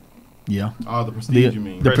 Illusionist? Yeah. Oh, The Prestige, The- you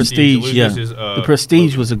mean? the Prestige, yeah. Illusionist is, The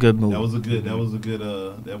Prestige was a good movie. That was a good.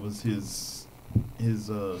 That was his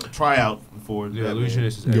tryout for The Batman.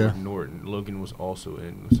 illusionist is Edward Norton. Logan was also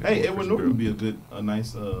in. Hey, Edward Norton would be a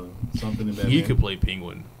nice something in Batman. He could play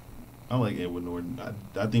Penguin. I like Edward Norton.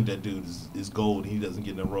 I think that dude is gold. He doesn't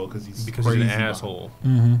get in a role because he's Because crazy he's an asshole.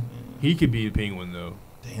 Mm-hmm. He could be a Penguin though.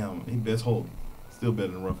 Damn, he best hold. Still better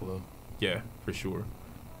than Ruffalo. Yeah, for sure.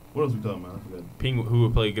 What else we talking about? I forgot. Penguin. Who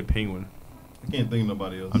would play a good Penguin? I can't think of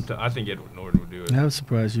nobody else. I think Edward Norton would do it. I was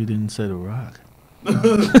surprised you didn't say The Rock. No,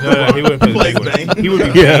 he wouldn't play Plays the Penguin. Bane. He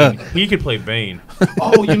would be Yeah. Bane. He could play Bane.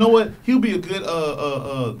 Oh, you know what? He'll be a good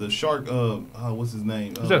the shark. What's his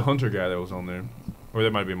name? Who's that Hunter guy that was on there? Or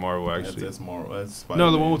that might be Marvel actually. That's Marvel. That's Spider-Man.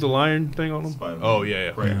 No, the one with the lion thing on him. Spider-Man. Oh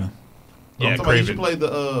yeah, Craven. Yeah. Yeah, I'm talking about he should Craven.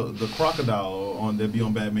 play the crocodile on that be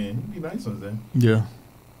on Batman. He'd be nice on that. Yeah.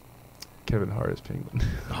 Kevin Hart as Penguin.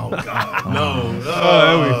 Oh God, no.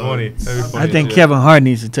 Oh, that'd be funny. That'd be funny. I think as shit. Kevin Hart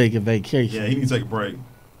needs to take a vacation. Yeah, he needs to take a break.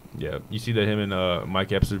 Yeah, you see that him and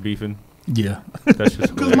Mike Epps are beefing. Yeah. That's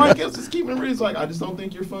just Because Mike Epps is keeping it real. It's like, I just don't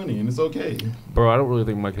think you're funny, and it's okay. Bro, I don't really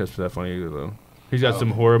think Mike Epps is that funny either though. He's got Oh.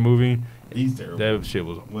 some horror movie. He's terrible. That shit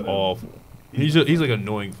was Whatever. awful. He's like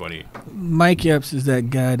annoying funny. Mike Epps is that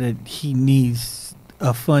guy that he needs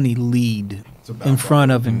a funny lead It's about in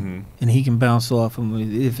front of him, Mhm. and he can bounce off him.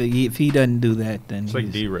 If he doesn't do that, then It's like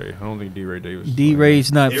he's- D-Ray. I don't think D-Ray Davis. is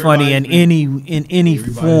D-Ray's not funny in Everybody's any Everybody's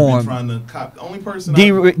been form. trying to cop. The only person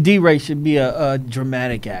D-Ray should be a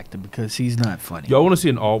dramatic actor because he's not funny. Yo, I want to see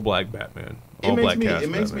an all-black Batman. It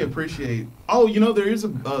makes me appreciate. Oh, you know, there is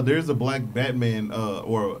a black Batman,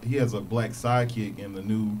 or he has a black sidekick in the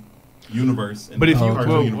new universe. But if you,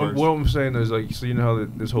 cartoon universe. what I'm saying is like, so you know how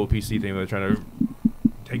this whole PC thing they're trying to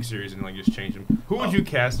take serious and like just change him. Who would you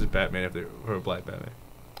cast as Batman if they were a black Batman?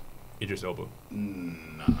 Idris Elba.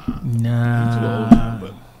 Nah. Nah. I'm too old now,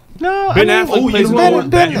 but No, Ben I mean, Affleck plays you know Lord what?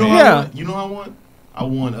 Batman. You know yeah. You know who I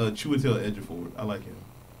want Chiwetel Ejiofor. I like him.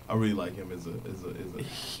 I really like him as a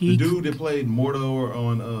He the dude that played Mordor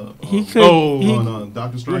on he could. on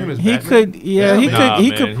Doctor You want him as Strange. He Batman? could. Yeah, he Nah, could. He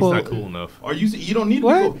man, could pull. He's not cool enough. Are you don't need to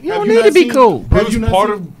What? be cool. You Have don't you need not to be seen- cool. have Bruce, you not part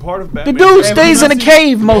seen- of The Batman. dude Have you stays not in a seen-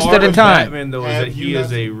 cave most Part of the of time. Batman though is Have that you he not is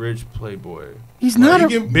a seen- rich playboy. He's not You a.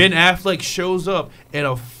 give Ben Affleck shows up in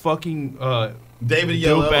a fucking David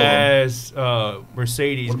dope Yellow. ass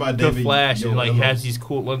Mercedes. What about the David Flash and like Yellow? has these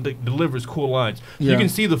cool, like, delivers cool lines. Yeah. You can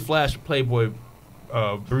see the Flash playboy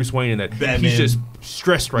Bruce Wayne in that. Batman. He's just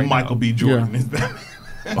stressed right Michael now. B. Jordan Yeah. is Batman.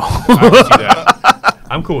 I can see that.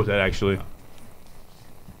 I'm cool with that actually.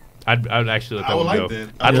 I'd actually let that I would one like go. that.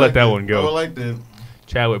 I'd let that one I would go. like that.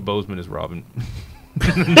 Chadwick Boseman is Robin.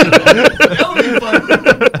 That would be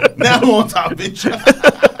fun. Now on topic.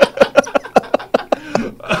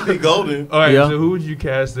 I'd be golden. All right, Yeah. so who would you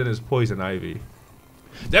cast in as Poison Ivy?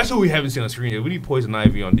 That's who we haven't seen on screen yet. We need Poison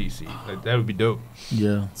Ivy on DC. That would be dope.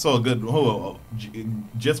 Yeah. So a good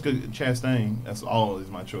Jessica Chastain. That's all is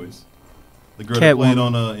my choice. The girl that played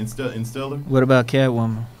Catwoman. on in Stellar. What about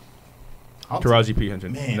Catwoman? Taraji P.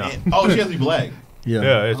 Henson. Man, No. she has to be black. Yeah.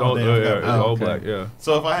 Yeah, it's Oh, all damn, yeah, okay. it's all Okay. black. Yeah.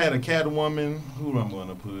 So if I had a Catwoman, who am I going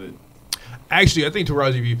to put? Actually, I think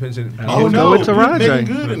Taraji P. Henson. I would go with Taraji. Megan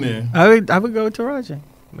Good in there. I would go with Taraji.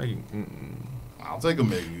 I'll take a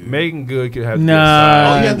Megan Good. Megan Good could have. to be Oh,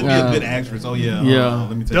 a you have to be side. a good actress. Oh yeah. Yeah.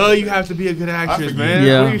 Let me take. Duh, you have to be a good actress, forget. man.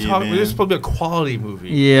 Yeah. What are you Yeah, talking man. about? This is supposed to be a quality movie.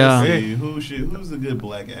 Yeah. Let's see, who's a good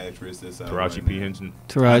black actress that's out Taraji right P. now? Henson.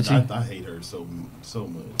 Taraji. I hate her so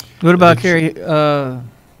much. What about It's-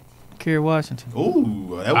 Kerry Washington?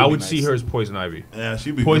 Ooh, that would I be would nice. see her as Poison Ivy. Yeah,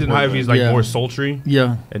 she'd be Poison good Ivy is like Yeah. more sultry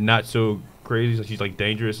Yeah. and not so crazy. Like she's like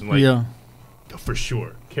dangerous and like Yeah. for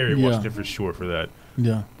sure. Carrie Yeah. Washington for sure for that.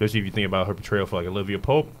 Yeah. Especially if you think about her portrayal for like Olivia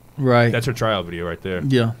Pope. Right. That's her tryout video right there.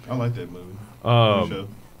 Yeah. I like that movie. Um,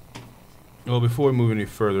 Well, before we move any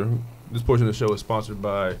further, this portion of the show is sponsored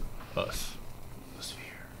by us. The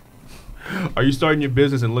Sphere. Are you starting your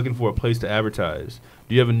business and looking for a place to advertise?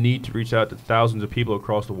 Do you have a need to reach out to thousands of people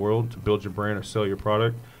across the world to build your brand or sell your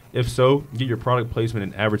product? If so, get your product placement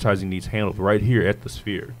and advertising needs handled right here at The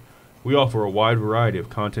Sphere. We offer a wide variety of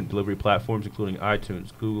content delivery platforms, including iTunes,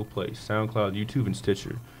 Google Play, SoundCloud, YouTube, and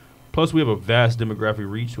Stitcher. Plus, we have a vast demographic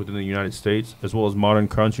reach within the United States, as well as modern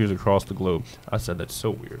countries across the globe. I said that's so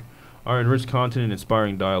weird. Our enriched content and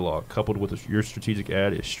inspiring dialogue, coupled with your strategic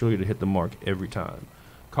ad, is surely to hit the mark every time.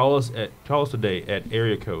 Call us today at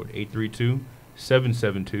area code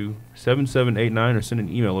 832-772-7789 or send an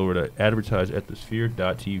email over to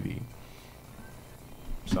advertise@thesphere.tv.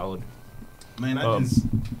 Solid. Man,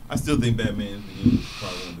 I still think Batman Begins is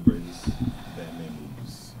probably one of the greatest Batman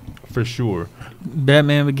movies. For sure.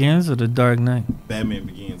 Batman Begins or The Dark Knight? Batman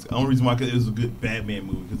Begins. The only reason why, cause it was a good Batman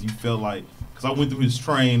movie, because you felt like, Because I went through his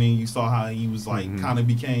training. You saw how he was like kind of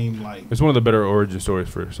became like. It's one of the better origin stories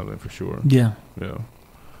for something for sure. Yeah. Yeah.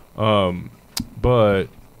 But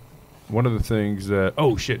one of the things that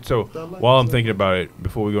so while I'm thinking about it,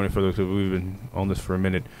 before we go any further, because we've been on this for a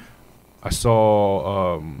minute, I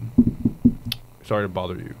saw Sorry to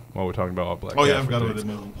Bother You while we're talking about all black. Oh yeah, I forgot about that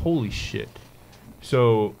movie. Holy shit!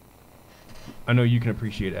 So I know you can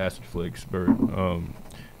appreciate acid flicks, but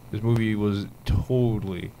this movie was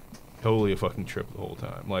totally a fucking trip the whole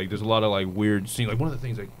time. Like, there's a lot of like weird scenes. Like, one of the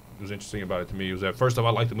things that was interesting about it to me was that first off, I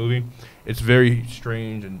liked the movie. It's very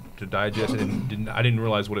strange and to digest, and I didn't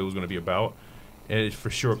realize what it was going to be about. And it's for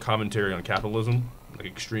sure commentary on capitalism, like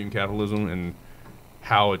extreme capitalism, and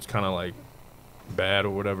how it's kind of like bad or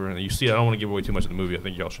whatever. And you see, I don't want to give away too much of the movie. I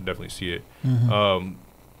think y'all should definitely see it.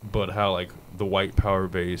 But how like the white power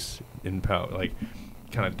base in power, like,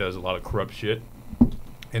 kind of does a lot of corrupt shit.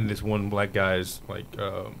 And this one black guy's like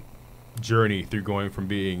journey through going from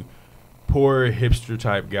being poor hipster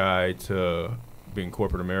type guy to being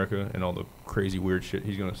corporate America and all the crazy weird shit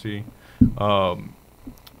he's gonna see.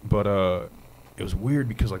 But it was weird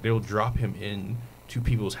because like they'll drop him in to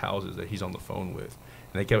people's houses that he's on the phone with,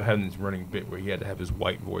 and they kept having this running bit where he had to have his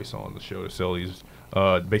white voice on the show to sell these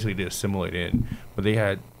basically to assimilate in. But they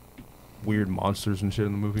had weird monsters and shit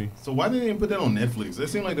in the movie. So why didn't they put that on Netflix? That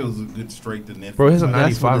seemed like it was a good straight to Netflix. Bro, it has a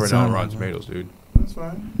That's what 95 it right now on sounds Rotten like. Tomatoes, dude. That's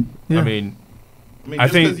fine. Yeah. I mean,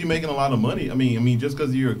 just because you're making a lot of money. I mean, just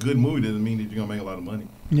because you're a good movie doesn't mean that you're gonna make a lot of money.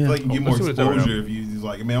 Yeah. It's like you get more that's what it's at right exposure if you just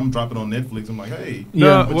like, man, I'm dropping on Netflix. I'm like, hey,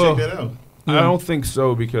 Yeah. check that out. I don't think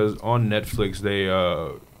so, because on Netflix they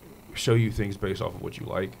show you things based off of what you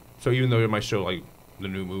like. So even though it might show like the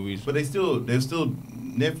new movies, But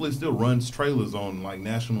Netflix still runs trailers on like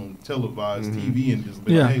national televised TV and just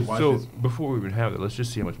be like, hey, watch so this. before we even have that, let's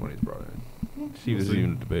just see how much money it's brought in. See if this is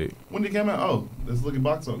even a debate. When did it come out? Oh, let's look at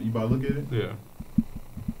box office. You about to look at it? Yeah.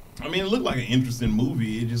 I mean, it looked like an interesting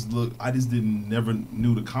movie. It just looked. I just never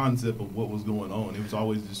knew the concept of what was going on. It was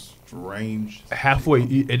always just strange. Halfway,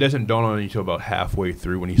 it doesn't dawn on you until about halfway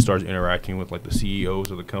through when he starts interacting with like the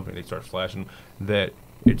CEOs of the company. They start flashing that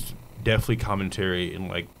it's definitely commentary and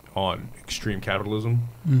like on extreme capitalism.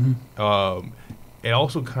 It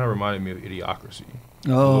also kind of reminded me of Idiocracy a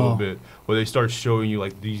little bit, where they start showing you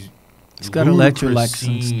like these. It's got to let you like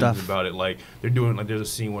some some stuff about it. Like they're doing like there's a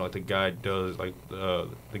scene where like the guy does like the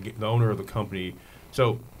owner of the company.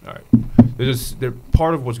 So all right,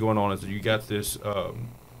 part of what's going on is that you got this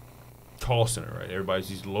call center, right? Everybody's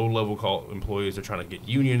these low-level call employees. They're trying to get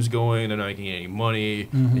unions going. They're not making any money.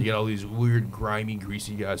 And you get all these weird, grimy,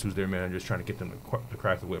 greasy guys who's their managers trying to get them to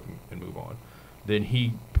crack the whip and move on. Then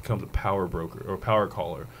he becomes a power broker or power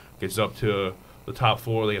caller. Gets up to the top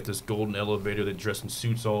floor. They got this golden elevator. They dress in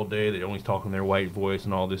suits all day. They only talk in their white voice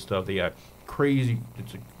and all this stuff. They got crazy.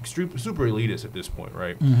 It's super elitist at this point,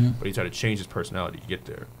 right? But he tried to change his personality to get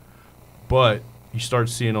there. But you start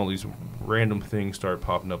seeing all these random things start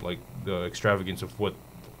popping up, like the extravagance of what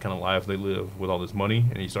kind of life they live with all this money,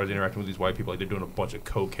 and he starts interacting with these white people like they're doing a bunch of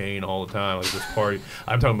cocaine all the time, like this party.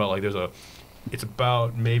 I'm talking about like it's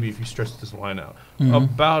about, maybe if you stretch this line out,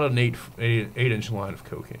 about an 8-inch line of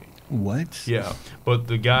cocaine. What? Yeah, but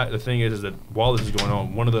the thing is that while this is going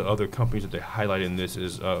on, one of the other companies that they highlight in this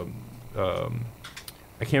is I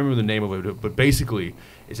can't remember the name of it, but basically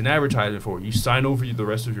it's an advertisement for you sign over the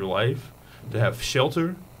rest of your life to have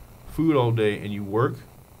shelter, food all day, and you work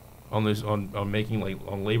on this on making like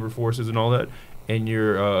on labor forces and all that, and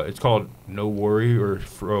you're it's called no worry or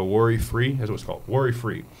worry free. That's what it's called, worry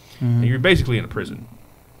free. And you're basically in a prison,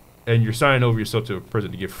 and you're signing over yourself to a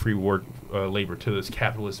prison to get free work labor to this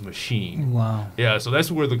capitalist machine. Wow. Yeah, so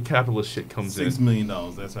that's where the capitalist shit comes in. $6 million.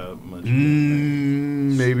 That's how much.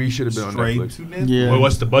 Maybe should have been on Straight Netflix. to Netflix. Yeah. Well,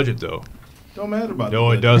 what's the budget though? Don't matter about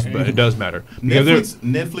No, the it does. budget. It does matter. Because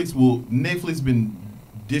Netflix been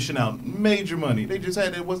dishing out major money. They just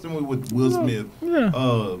had that what's the movie with Will Smith.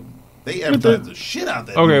 Yeah. They advertised the shit out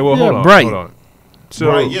that. Okay, movie. well, hold on. Bright. Hold on. So,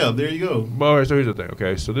 right, yeah, there you go. All right, so here's the thing.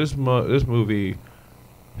 Okay, so this movie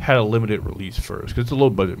had a limited release first because it's a low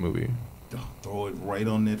budget movie. Throw it right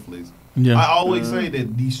on Netflix. Yeah. I always say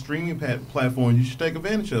that these streaming platforms, you should take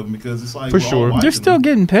advantage of them because it's like For we're all sure. watching They're still them.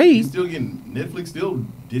 getting You're paid. still getting Netflix still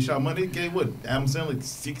dish out money. They gave what Adam Sandler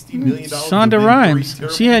 $60 million. Shonda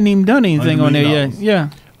Rhimes. She hadn't even done anything $100 on there million. yet. Yeah.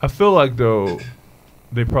 I feel like though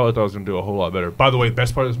they probably thought it was gonna do a whole lot better. By the way, the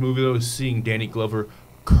best part of this movie though is seeing Danny Glover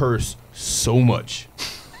curse so much.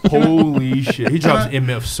 Holy shit! He drops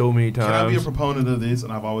MF so many times. Can I be a proponent of this?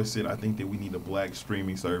 And I've always said I think that we need a black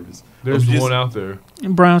streaming service. There's one out there.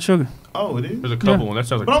 And brown sugar. Oh, it is. There's a couple. Yeah. And that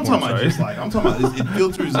sounds like. But I'm porn talking about site. just like it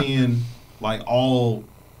filters in like all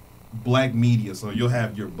black media. So you'll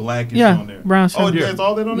have your Blackish Yeah, on there. Brown Oh, Sugar. that's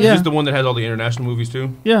all that on there? Yeah. Is this the one that has all the international movies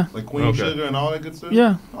too? Yeah. Like Queen Okay. Sugar and all that good stuff?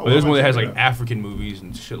 Yeah. Oh, But there's well, one that has check like it out. African movies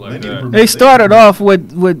and shit like They need to that. promote- They started off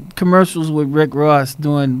with commercials with Rick Ross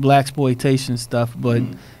doing blaxploitation stuff, but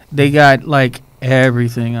they got like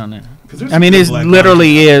everything on there. 'Cause there's I mean, some it black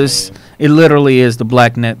literally content out is. there, man. It literally is the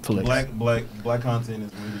black Netflix. Black content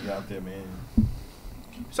is really out there, man.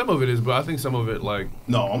 Some of it is, but I think some of it like.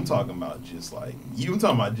 No, I'm talking about just like you. I'm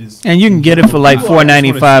talking about just. And you can get it for like People are-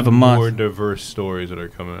 $4.95 a More month. diverse stories that are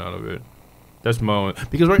coming out of it. That's my own.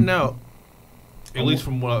 Because right now, at least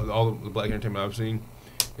from what all the black entertainment I've seen,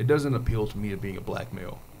 it doesn't appeal to me to being a black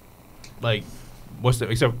male. Like,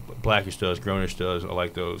 except Blackish does, Grownish does. I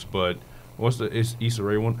like those, but. What's the Issa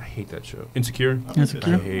Rae one? I hate that show. Insecure?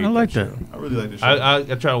 Insecure? hate I like that. show. I really like this show. I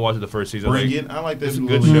try to watch it the first season. Bring like, It. I like that. it's a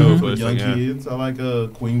little good show, for but it's young like, yeah. kids. I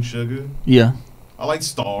like Queen Sugar. Yeah. I like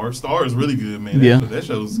Star. Star is really good, man. Yeah. That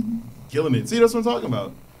show's killing it. See, that's what I'm talking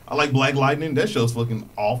about. I like Black Lightning. That show's fucking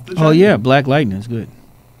off the chain. Oh yeah, Black Lightning is good.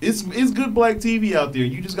 It's good black TV out there.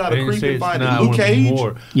 You just I gotta didn't creep say and it's find not, it. I Luke want Cage.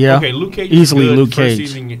 more. Yeah. Okay, Luke Cage. Easily is good Luke first Cage.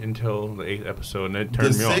 season until the 8th episode, and that The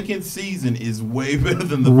turned me off. second season is way better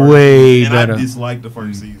than the first. Way season, better. And I disliked the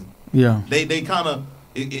first season. Yeah. They kind of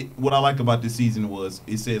what I like about this season was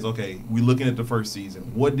it says, okay, we're looking at the first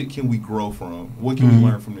season. Can we grow from? What can we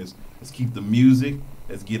learn from this? Let's keep the music.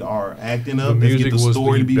 Let's get our acting The up. Let's music get the was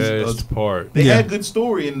story the to be. best part. They Yeah. had good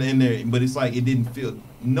story in there, but it's like it didn't feel.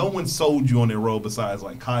 No one sold you on their role besides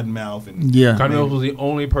like Cottonmouth and Yeah. Cottonmouth was the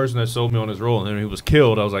only person that sold me on his role, and then when he was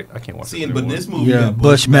killed, I was like, I can't watch seeing. this But in anymore. this movie, Yeah. got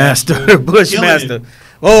Bushmaster. killing Bushmaster. it.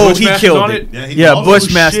 Oh, he Bushmaster's killed on it. it? Yeah, he- Yeah, oh,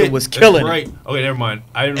 Bushmaster shit. was That's killing right. it. Okay, never mind.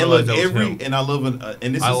 I didn't And realize look, that was him. and I love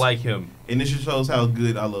and this I is like him. and this just shows how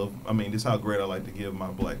good I love. I mean, this is how great I like to give my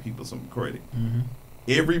black people some credit.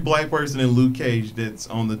 Every black person in Luke Cage that's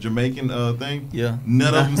on the Jamaican thing, Yeah.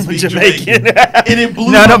 none of them speak Jamaican. Jamaican. And it blew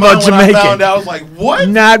None my of them mind when Jamaican. I found out. I was like, what?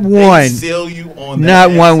 Not They one. sell you on that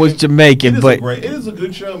Not one accent. was Jamaican, but It is a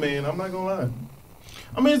good show, man. I'm not gonna lie.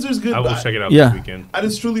 I mean, it's just good. I will check it out Yeah. this weekend. I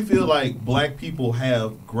just truly feel like black people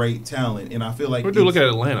have great talent, and I feel like What do you look it's-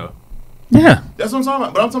 at Atlanta? yeah. That's what I'm talking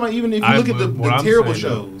about. But I'm talking about even if you look at the what I'm terrible saying,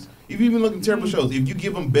 though. shows. If you even look at terrible shows, if you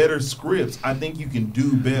give them better scripts, I think you can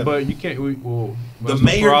do better. But you can't. The The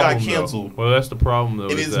Mayor got canceled. Well, that's the problem, though.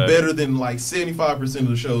 it is is that better than like 75% of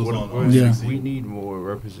the shows on Yeah. CC. We need more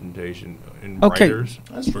representation in Okay. writers.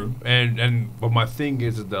 That's true. But my thing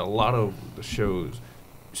is that a lot of the shows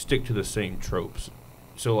stick to the same tropes.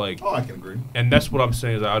 So like, Oh, I can agree. and that's what I'm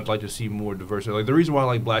saying is I'd like to see more diversity. Like the reason why I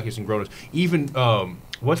like Blackish and Grownish, even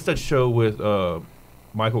what's that show with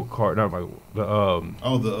Michael Carter? Not Michael.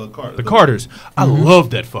 The Carters. I love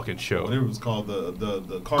that fucking show. Whatever it was called,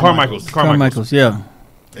 the Carmichael's. Carmichael's, yeah.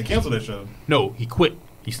 They canceled that show. No, he quit.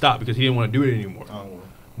 He stopped because he didn't want to do it anymore. I don't know.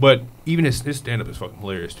 But even his stand up is fucking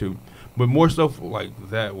hilarious too. But more stuff like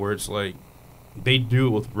that where it's like they do it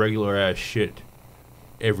with regular ass shit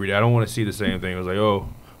every day. I don't want to see the same thing. It was like, oh,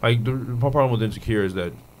 like the problem with Insecure is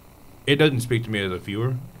that it doesn't speak to me as a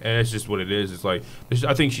viewer, and it's just what it is. It's like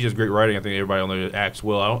I think she has great writing. I think everybody on there acts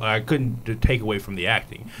well. I couldn't take away from the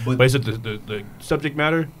acting, but it's the subject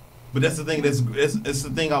matter. But that's the thing. It's the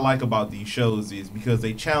thing I like about these shows is because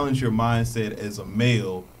they challenge your mindset as a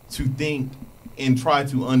male to think and try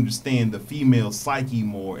to understand the female psyche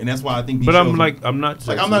more, and that's why I think. These But shows I'm not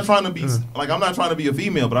trying to be I'm not trying to be a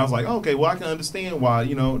female, but I was like, okay, well, I can understand why.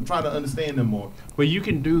 Try to understand them more. But you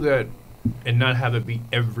can do that and not have it be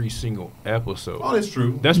every single episode. Oh, that's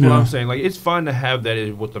true. That's what I'm saying. Like, it's fine to have that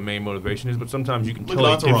as what the main motivation is, but sometimes you can Look tell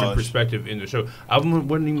a at different Entourage. perspective in the show. I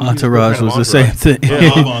wouldn't even Entourage was the same thing. I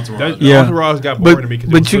love Entourage. Yeah. Entourage got boring to me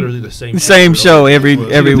because it was literally the same. Same show every See,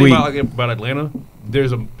 the thing week. about Atlanta,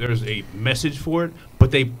 there's a message for it,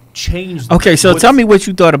 but they changed. Okay, so tell me what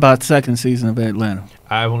you thought about second season of Atlanta.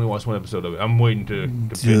 I've only watched one episode of it. I'm waiting to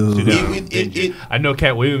Dude. sit down and binge it. I know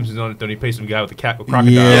Cat Williams is on it. Then he plays some guy with a crocodile.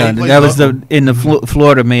 Yeah, he plays that was Buffalo. in the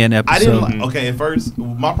Florida Man I didn't episode. like. Okay, at first,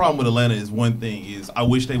 my problem with Atlanta is one thing is I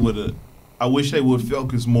wish they would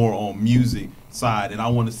focus more on music side, and I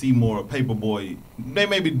want to see more of Paperboy. They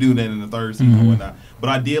maybe do that in the third season or whatnot. But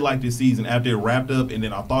I did like this season after it wrapped up, and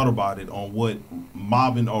then I thought about it on what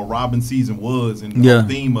Mobbin or Robin season was and the whole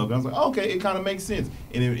theme of it. I was like, okay, it kind of makes sense,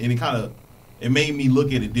 and it kind of. It made me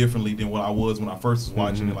look at it differently than what I was when I first was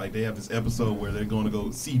watching it. Like, they have this episode where they're going to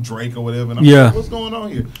go see Drake or whatever. And I'm like, what's going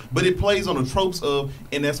on here? But it plays on the tropes of,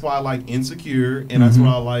 and that's why I like Insecure, and that's what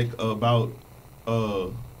I like about.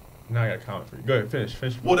 Now I got a comment for you. Go ahead,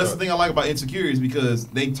 finish. Well, that's the thing I like about Insecure is because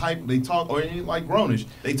they talk, or like Grownish,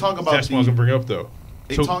 they talk about. That's what I was gonna bring up though.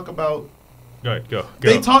 They talk about. Go ahead, go.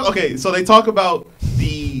 They talk. Okay, so they talk about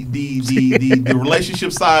the the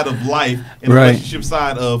relationship side of life and the relationship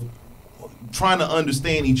side of trying to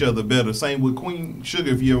understand each other better. Same with Queen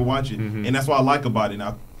Sugar, if you ever watch it. And that's what I like about it.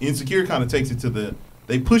 Now, Insecure kind of takes it to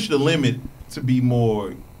they push the limit to be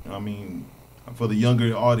more, for the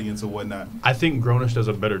younger audience or whatnot. I think Grownish does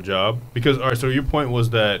a better job because, all right, so your point was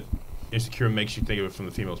that Insecure makes you think of it from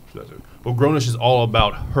the female's perspective. Well, Grownish is all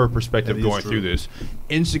about her perspective going through this.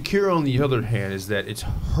 Insecure, on the other hand, is that it's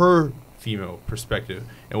her female perspective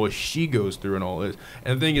and what she goes through and all this.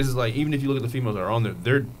 And the thing is like, even if you look at the females that are on there,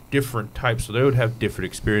 they're different types, so they would have different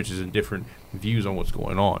experiences and different views on what's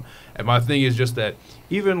going on. And my thing is just that,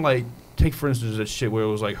 even like, take for instance that shit where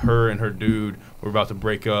it was like her and her dude were about to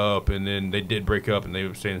break up, and then they did break up, and they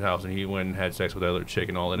were staying in the house, and he went and had sex with that other chick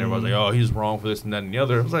and all that. And everybody's like, oh, he's wrong for this and that and the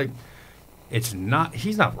other. I was like, he's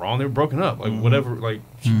not wrong. They were broken up. Like, whatever, like,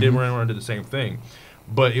 she did run around and did the same thing.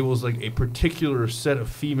 But it was like a particular set of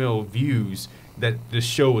female views that this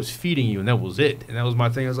show was feeding you, and that was it. And that was my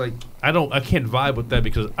thing. I was like, I can't vibe with that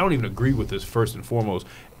because I don't even agree with this first and foremost.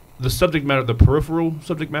 The subject matter, the peripheral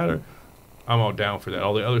subject matter, I'm all down for that.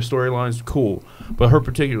 All the other storylines, cool. But her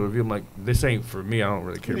particular view, I'm like, this ain't for me. I don't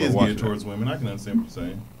really care about watching it. Towards women. I can understand what you're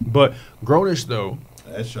saying. But Grownish, though,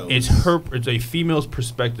 it's a female's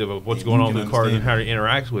perspective of what's going on with the card and how to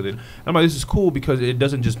interact with it. I'm like, this is cool because it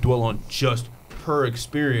doesn't just dwell on just her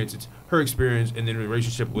experience. It's her experience and then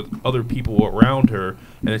relationship with other people around her,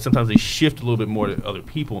 and then sometimes they shift a little bit more to other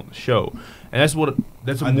people in the show. And that's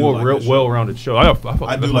a more well-rounded show. I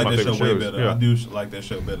do like that show way better. Yeah. I do like that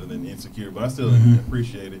show better than Insecure, but I still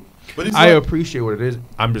appreciate it. But I appreciate what it is.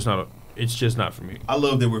 It's just not for me. I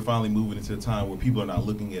love that we're finally moving into a time where people are not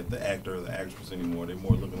looking at the actor or the actress anymore. They're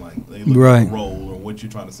more looking like at the role or what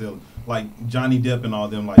you're trying to sell. Like Johnny Depp and all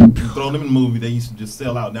them, like you throw them in the movie, they used to just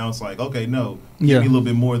sell out. Now it's like, okay, no, give me a little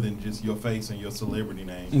bit more than just your face and your celebrity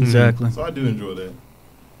name. Exactly. So I do enjoy that,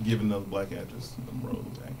 giving those black actors them roles,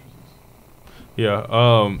 actresses.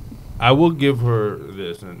 Yeah, I will give her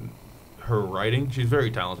this and her writing. She's very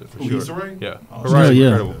talented for sure. Issa Rae? Yeah, her writing's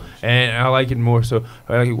incredible, and I like it more so.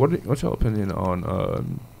 What's your opinion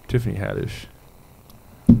on Tiffany Haddish?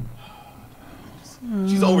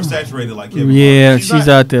 She's oversaturated like Kevin. Yeah, she's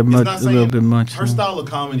out there a little bit much. Her style of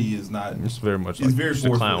comedy is not. It's very much. It's very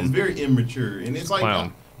forceful. It's very immature, and it's like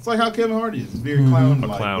how Kevin Hart is. It's very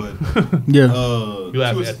clown-like. But, you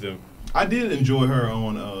laugh at them. I did enjoy her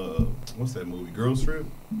on what's that movie? Girls Trip.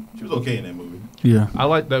 She was okay in that movie. Yeah, I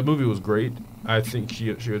like that movie. Was great. I think she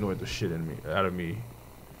annoyed the shit out of me.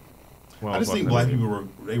 I just think black people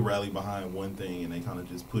they rally behind one thing and they kind of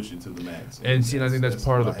just push it to the max. And see, I think that's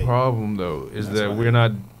part of the problem, though, is that we're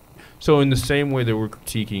not. So in the same way that we're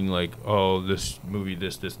critiquing, like, oh, this movie,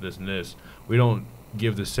 this, and this, we don't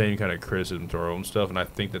give the same kind of criticism to our own stuff, and I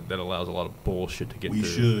think that allows a lot of bullshit to get through. We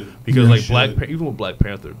should. Because, even with Black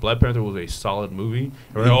Panther was a solid movie.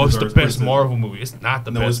 It's the best Marvel movie. It's not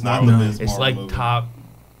the best Marvel movie. It's like top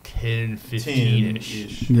 10,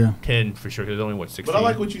 15-ish. Yeah. 10 for sure, because there's only, 16? But I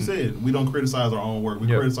like what you said. We don't criticize our own work. We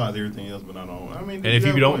criticize everything else, but not our own. I mean, and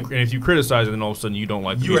if you criticize it, then all of a sudden you don't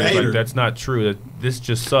like the movie. Like, that's not true. This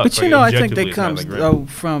just sucks. But I think that comes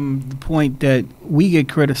from the point that we get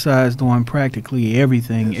criticized on practically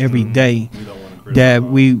everything every day. We don't want to that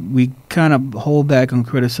we kind of hold back on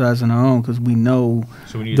criticizing our own because we know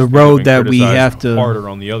the road that we have to harder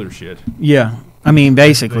on the other shit. Yeah. I mean,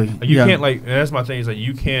 basically, you can't and that's my thing. Is like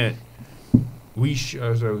you can't. We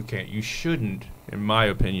can't. You shouldn't, in my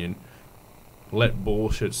opinion, let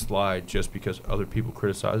bullshit slide just because other people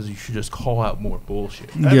criticize. You should just call out more bullshit.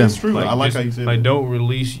 That is true. I like how you said that.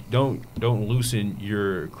 Don't loosen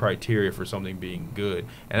your criteria for something being good.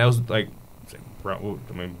 And that was like,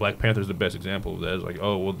 Black Panther's the best example of that. It's like,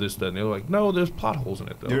 oh well, this, that, and they're like, no, there's plot holes in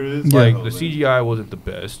it though. There is. Like the CGI wasn't the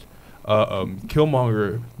best.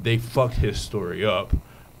 Killmonger, they fucked his story up.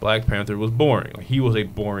 Black Panther was boring. Like, he was a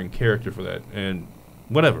boring character for that, and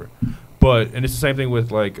whatever. And it's the same thing with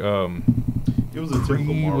like it was a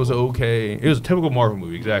typical Marvel. Was okay. It was a typical Marvel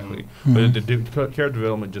movie, exactly. But the character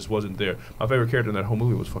development just wasn't there. My favorite character in that whole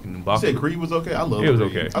movie was fucking M'Baku. You said Creed was okay? I love it. It was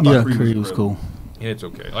Creed. okay. I thought Creed was cool. Yeah, it's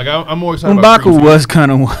okay. Like I'm more excited about M'Baku was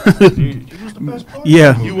kind of he was the best part.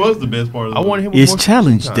 Yeah. He was the best part of the movie. I wanted him. It's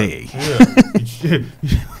Challenge Day.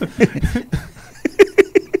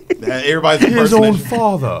 Everybody's his own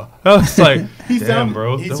father. I was like, he sounded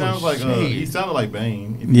like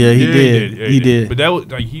Bane. Yeah, he did. But that was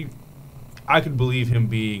like I could believe him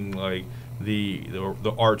being like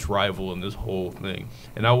the arch rival in this whole thing,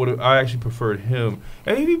 and I actually preferred him.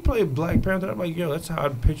 And if he played Black Panther, I'm like, yo, that's how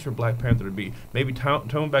I'd picture Black Panther to be. Maybe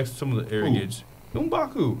tone back some of the arrogance.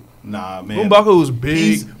 M'Baku. Nah, man. M'Baku was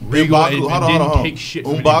big, regal, and hold didn't on. take shit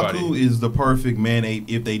from M'Baku anybody. is the perfect man-ape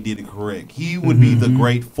if they did it correct. He would be the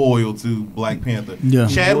great foil to Black Panther. Yeah.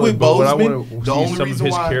 Chadwick But I Boseman, want to the see only some reason of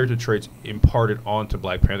his why character traits imparted onto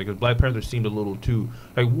Black Panther, because Black Panther seemed a little too,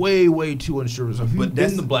 like, way too unsure of himself. But He's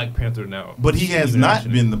that's been the Black Panther now. But he has Even not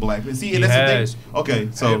actually. been the Black Panther. See, He and that's has. the thing. Okay,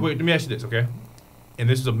 so Hey, wait, let me ask you this, okay? And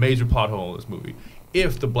this is a major plot hole in this movie.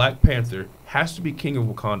 If the Black Panther has to be king of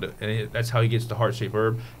Wakanda, and that's how he gets the heart-shaped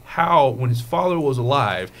herb, how, when his father was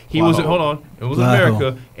alive, he was in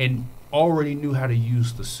America and already knew how to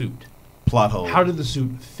use the suit. plot hole. How did the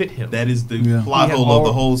suit fit him? That is the plot He had hole of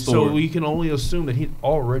the whole story. So we can only assume that he'd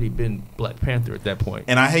already been Black Panther at that point.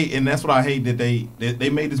 And that's what I hate, that they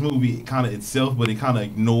made this movie kind of itself, but it kind of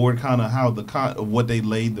ignored kind of how of what they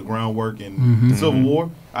laid the groundwork in Civil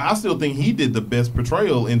War. I still think he did the best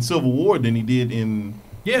portrayal in Civil War than he did in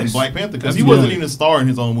Black Panther, because he wasn't even a star in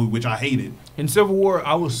his own movie, which I hated. In Civil War,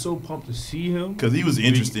 I was so pumped to see him Because he was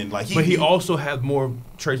interesting. But he also had more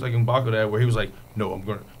traits like M'Baku that, where he was like, no, I'm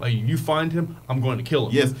going to, like, you find him, I'm going to kill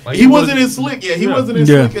him. Yes. Like, he wasn't as slick. Yeah, he wasn't as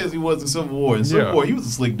slick as he was in Civil War. In Civil Yeah. War, he was a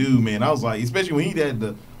slick dude, man. I was like, especially when he had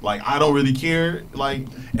the, like, I don't really care, like,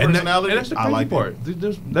 personality. And that's the I crazy like part.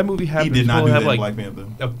 That movie happened. He did not do that in like Black Panther.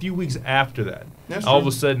 a few weeks after that. That's All of true.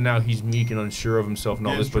 a sudden now he's meek and unsure of himself and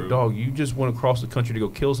all That's this. But true. dog, you just went across the country to go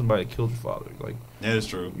kill somebody that killed your father. Like, That is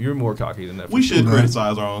true. you're more cocky than that. We for should sure.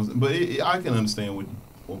 criticize our own, but I can understand what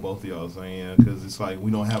both of y'all are saying, because it's like we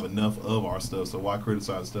don't have enough of our stuff, so why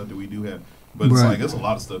criticize stuff that we do have? But it's like there's a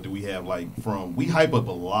lot of stuff that we have, like, we hype up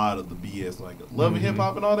a lot of the BS, like Love and Hip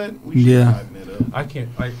Hop and all that. We should be hyping it up. I can't.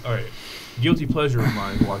 All right. Guilty pleasure of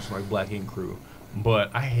mine is watching like Black Ink Crew,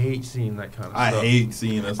 but I hate seeing that kind of I stuff. hate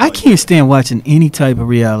seeing us. I like can't that. stand watching any type of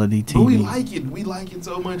reality TV. But we like it. We like it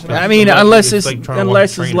so much. I mean, unless It's it's like trying to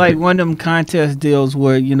watch a train like wreck. one of them contest deals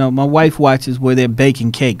where, you know, my wife watches where they're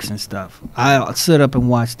baking cakes and stuff. I'll sit up and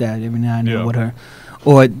watch that every now and then with her.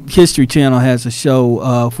 Or History Channel has a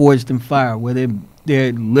show, Forged in Fire, where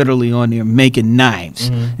they're literally on there making knives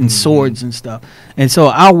and swords and stuff. And so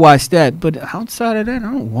I'll watch that. But outside of that,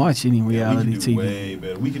 I don't watch any reality we can do TV. way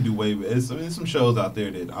better. We can do way better. There's some shows out there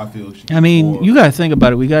that I feel should I mean, more. you got to think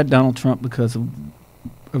about it. We got Donald Trump because of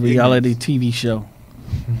a reality TV show.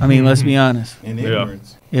 I mean, let's be honest. And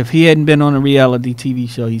ignorance. If he hadn't been on a reality TV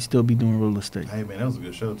show, he'd still be doing real estate. Hey, man, that was a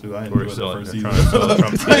good show, too. I We're enjoyed selling- that first they're season. trying to sell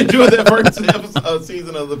Trump. I enjoyed that first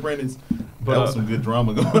season of The Apprentice. But, That was some good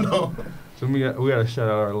drama going on. So we got to shout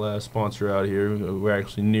out our last sponsor out here. We're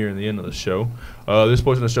actually nearing the end of the show. This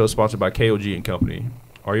portion of the show is sponsored by KOG and Company.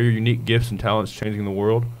 Are your unique gifts and talents changing the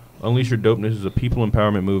world? Unleash Your Dopeness is a people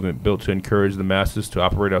empowerment movement built to encourage the masses to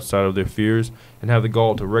operate outside of their fears and have the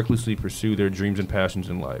gall to recklessly pursue their dreams and passions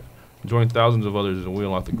in life. Join thousands of others as we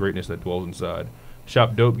unlock the greatness that dwells inside.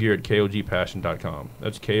 Shop dope gear at KOGpassion.com.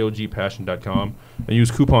 That's KOGpassion.com. And use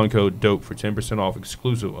coupon code DOPE for 10% off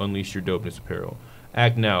exclusive Unleash Your Dopeness apparel.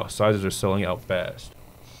 Act now. Sizes are selling out fast.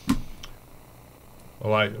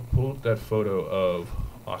 Elijah, pull up that photo of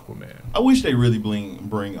Aquaman. I wish they really bring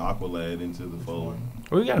Aqualad into the fold.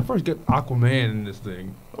 Well, we got to first get Aquaman in this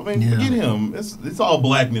thing. I mean, forget him. It's all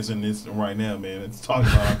blackness in this right now, man. It's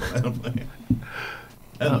talking about Aqualad.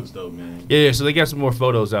 That looks dope, man. Yeah, so they got some more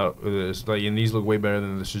photos out of this. Like, and these look way better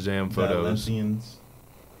than the Shazam photos. Atlanteans.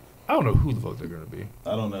 I don't know who the fuck they're going to be.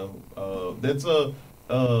 I don't know. That's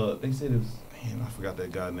they said it was, man, I forgot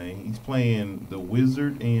that guy's name. He's playing the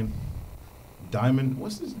Wizard and Diamond.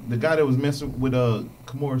 What's this? The guy that was messing with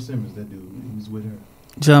Kimora Simmons, that dude. He was with her.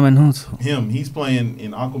 Jamin Huntsville. Him. He's playing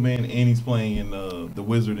in Aquaman and he's playing in the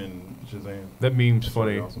Wizard and Shazam. That meme's That's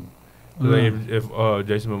funny. really awesome. If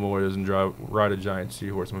Jason Momoa doesn't ride a giant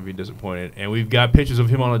seahorse, I'm going to be disappointed. And we've got pictures of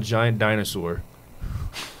him on a giant dinosaur.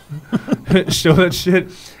 Show that shit.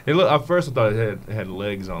 At first I thought it had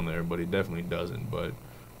legs on there, but it definitely doesn't. But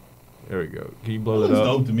there we go. Can you blow That that looks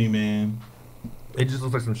up? dope to me, man. It just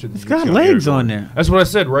looks like some shit. It's got legs on there. That's what I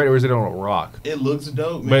said, right? Or is it on a rock? It looks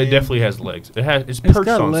dope, man. But it definitely has legs. It's It's perched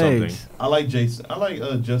got on legs. something. I like Jason. I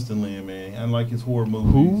like Justin Lin, man. I like his horror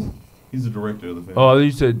movies. Who? He's the director of the film. Oh,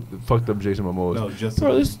 you said fucked up Jason Momoa. No, Justin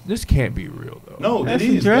Bro, Lin. this can't be real though. No, That's it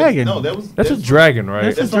a is. dragon. That's a dragon, right?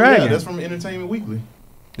 That's a That's from, dragon. Yeah, that's from Entertainment Weekly.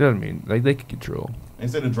 Doesn't mean like they can control.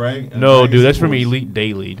 Instead of dragon. No, dude, that's from Elite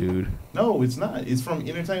Daily, dude. No, it's not. It's from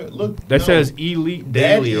Entertainment. Look, That no, says Elite that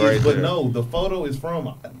Daily is, right but there. no, the photo is from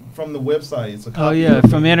the website. It's a Oh, copy yeah, of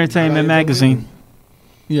from it. Entertainment Magazine.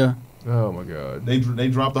 Yeah. Oh my god. They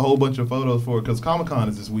dropped a whole bunch of photos for it because Comic-Con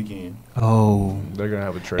is this weekend. Oh. They're gonna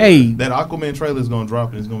have a trailer. Hey, That Aquaman trailer is going to drop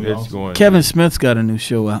and it's going to be it's awesome. going. Kevin Smith's got a new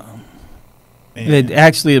show out. And It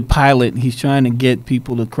actually a pilot. He's trying to get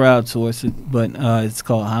people to crowdsource it, but it's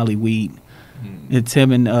called Hollyweed. It's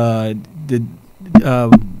him and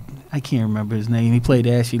I can't remember his name. He played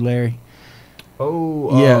Ashy Larry.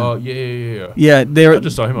 Oh, yeah. Yeah, I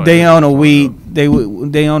just saw him on they Netflix. own a weed.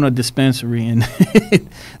 They own a dispensary, and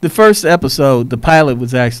the first episode, the pilot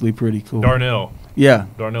was actually pretty cool. Darnell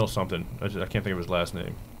something. I can't think of his last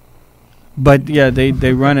name. But yeah, they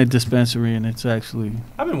run a dispensary, and it's actually.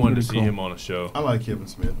 I've been wanting to pretty see cool. him on a show. I like Kevin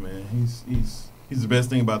Smith, man. He's the best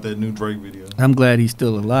thing about that new Drake video. I'm glad he's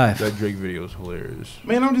still alive. That Drake video is hilarious.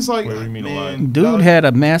 Man, I'm just like, What do you mean man, Dude dog, had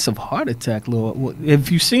a massive heart attack, Lord.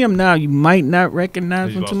 If you see him now, you might not recognize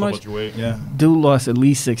He him lost too a much. bunch of weight. Yeah, Dude lost at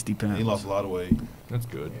least 60 pounds. he lost a lot of weight. That's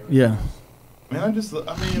good. Yeah. Man, I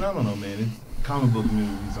don't know, man. It's comic book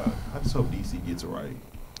movies. I just hope DC gets it right.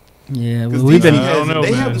 Yeah, Because well, I don't know,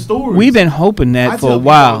 they man. have the stories. we've been hoping I that tell for a people all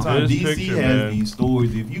while. the time, This DC picture, has man. these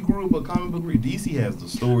stories. If you grew up a comic book reader, DC has the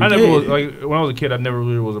stories. I never Yeah. was, like, when I was a kid, I never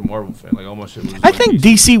really was a Marvel fan. Like, all my shit was I think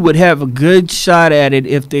DC would have a good shot at it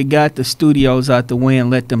if they got the studios out the way and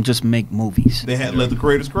let them just make movies. They had let the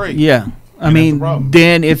creators create. Yeah. I And that's the mean, problem.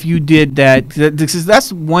 then if you did that, because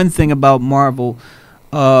that's one thing about Marvel.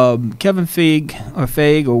 Kevin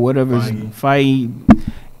Feige or whatever, Feige,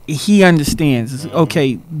 he understands. It's,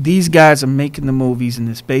 okay, these guys are making the movies, and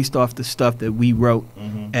it's based off the stuff that we wrote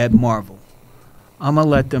at Marvel. I'm gonna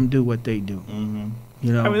let them do what they do.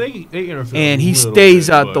 You know, I mean, they interfere. and a he little stays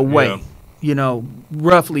bit, out but, the way. yeah. You know,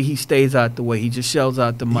 roughly he stays out the way. He just shells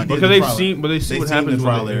out the money. did Because the they've trial- seen, but they see they've what seen happens the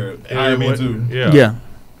when trial they- error. they Iron Man went- 2. Yeah.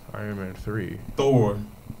 Iron Man 3. Thor.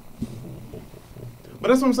 But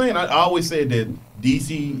that's what I'm saying. I always said that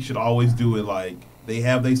DC should always do it like they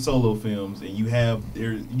have their solo films, and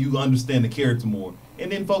you understand the character more,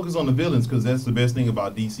 and then focus on the villains, because that's the best thing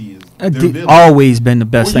about DC is their villains. Always been the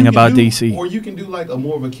best Or thing you can about do- DC. Or you can do like a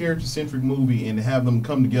more of a character-centric movie and have them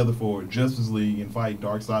come together for Justice League and fight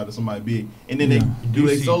Darkseid or somebody big, and then they do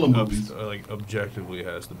their DC solo movies. like, objectively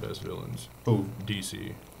has the best villains. Who?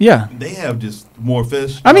 DC. Yeah. They have just more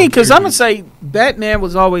fish. I mean, because I'm going to say Batman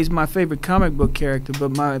was always my favorite comic book character,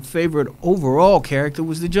 but my favorite overall character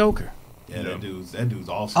was the Joker. Yeah, that dude's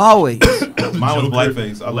awesome. Always. Mine was Joker,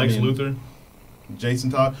 blackface. I Lex mean, Luthor. Jason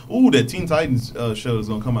Todd. Ooh, that Teen Titans show is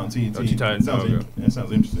gonna come out on TNT. Oh, Teen Titans, That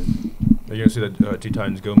sounds interesting. Are you gonna see that Teen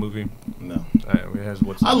Titans Go movie? No, It has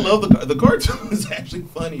what's. I his love name? the cartoon. Is actually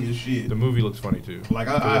funny as shit. The movie looks funny too. Like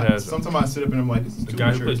It I has, sometimes I sit up and I'm like, this is the too guy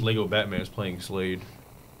who mature. plays Lego Batman is playing Slade.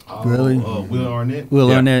 Oh, Really? Will Arnett. Will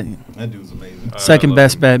Yeah. Arnett, That dude's amazing. second I love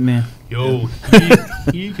best him. Batman. Yo,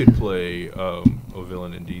 he could play a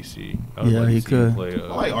villain in DC. I would Yeah, like to he see him could. Play,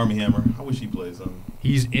 I like Armie Hammer. I wish he played something.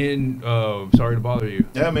 he's in Sorry to Bother You.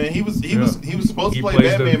 Yeah, man, he was supposed to He play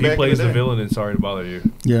plays Batman he back plays in the the day. villain in Sorry to Bother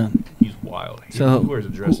You. Yeah. He's wild. So- He wears a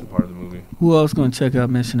dress in part of the movie. Who else going to check out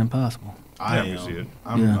Mission Impossible? I Yeah, am. we see it.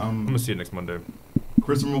 Yeah. I'm gonna see it next Monday.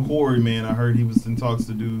 Christopher McQuarrie, man. I heard he was in talks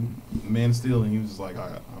to do Man of Steel, and he was just like,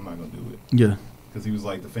 I'm not gonna do it. Yeah. Because he was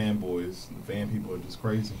like, the fanboys, the fan people are just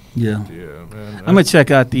crazy. Yeah. Yeah, man. I'm going to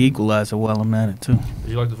check out The Equalizer while I'm at it, too. Did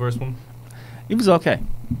you like the first one? It was okay.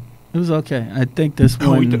 It was okay. I think this Oh,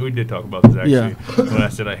 one. we did talk about this actually. Yeah. When I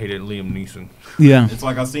said I hated Liam Neeson. Yeah. It's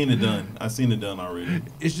like I've seen it done already.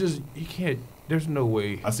 It's just you can't. There's no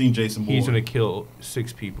way I seen Jason Bourne. he's gonna kill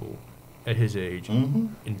 6 people at his age Mhm.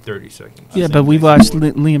 in 30 seconds. Yeah, seen but we Jason watched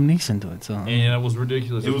Bourne. Liam Neeson do it, so. And that was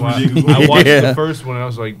ridiculous. It was That's why ridiculous. I watched Yeah. the first one and I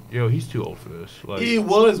was like, yo, he's too old for this. Like, He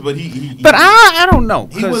was, but he But I don't know.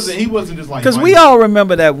 he wasn't just like Because we Mike. all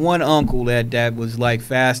remember that one uncle that was like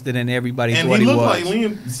faster than everybody and thought he he looked was. like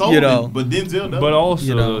Liam Solomon, You know. but Denzel doesn't. but also,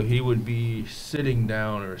 You know. he would be sitting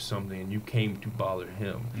down or something, and you came to bother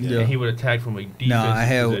him, Yeah. and he would attack from a defensive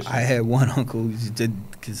No, position. I had one uncle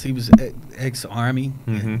because he was ex-army.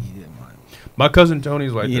 Mhm. And he didn't want. My cousin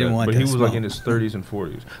Tony's like He didn't that, want but that he was like smoke. in his 30s and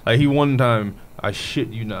 40s. Like he one time, I shit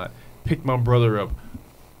you not, picked my brother up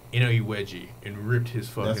in a wedgie and ripped his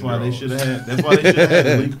fucking. that's why they nose. should have had. That's why they should have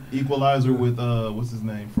had the Equalizer with what's his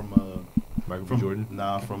name from Michael B. from Jordan.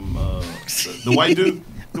 Nah, from the white dude.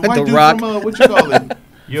 The The white dude Rock. from what you call it?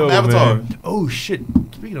 Yo, from Avatar. man. Oh shit!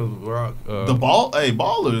 Speaking of Rock,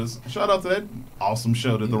 Ballers. Shout out to that awesome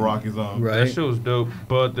show that The Rock is on. Right. that show's dope.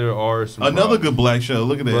 But there are some Another Rock- good black show.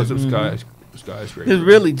 Look at Lots that. of skyscrapers. It's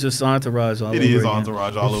really just Entourage all It over is again.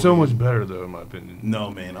 Entourage all over. It's so again. much better though, in my opinion.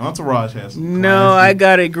 No, man. Entourage has some No, I classic-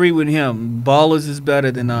 gotta agree with him. Ballers is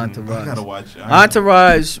better than Entourage. I gotta watch.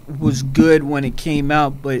 Entourage was good when it came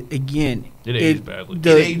out, but again, It aged badly. It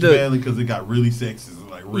aged badly because it got really sexist.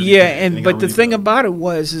 Like really yeah, bad. and It but got the really thing bad. about it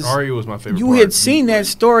was Ari was my favorite. you part. had seen that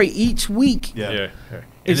story each week. Yeah. Yeah.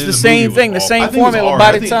 It's And the then same movie thing, was the awful. same I think it was formula Ari. by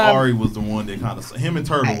I the think time. Ari was the one that kind of him and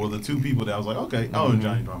Turtle were the two people that I was like, okay. Oh, and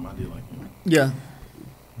Johnny Drama, I did like him. Yeah,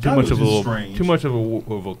 too much of a little, strange. too much of a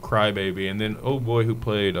crybaby. And then boy who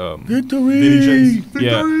played Victory.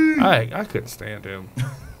 yeah, I couldn't stand him.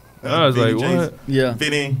 I was like, what? Yeah.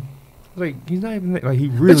 Vinny. Like he's not even like he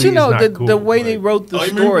really. But you know is not cool, the way they wrote the you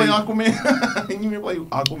story. remember playing Aquaman? you remember playing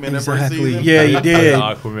Aquaman that first Exactly. season? Yeah, he did.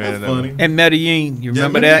 Aquaman. That's funny. And Medellin, you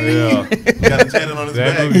remember Yeah, that? Yeah. He got a tannin on his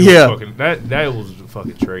That back. movie was Yeah. fucking, that was a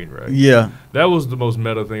fucking train wreck. Yeah. That was the most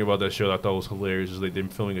meta thing about that show that I thought was hilarious is like them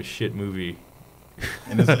filming a shit movie.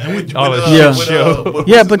 And with, Oh, with, the yeah. show. what's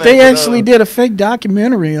Yeah, his but name? they With, actually did a fake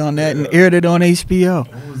documentary on that and aired it on HBO.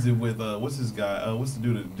 What was it with? What's this guy? What's the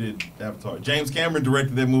dude that did Avatar? James Cameron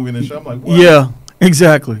directed that movie in the show. I'm like, what? Yeah,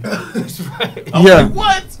 exactly. I'm Yeah. like,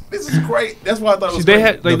 what? This is great. That's why I thought it was. They great.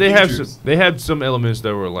 had like The they had some elements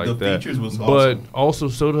that were like The that. features was but awesome. also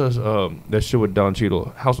so does that shit with Don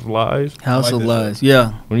Cheadle, House of Lies. House like of that Lies.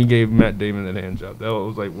 Yeah. When he gave Matt Damon that hand job, that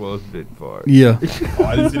was like, well, it's a bit far. Yeah. Oh,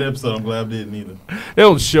 I didn't see the episode. I'm glad I didn't either. They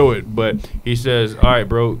don't show it, but he says, "All right,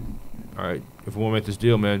 bro. All right, if we want to make this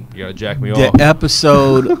deal, man, you gotta jack me The off."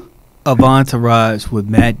 episode of Entourage with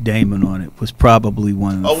Matt Damon on it was probably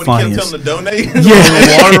one of the Oh, when he funniest. kept telling him to donate. Yeah.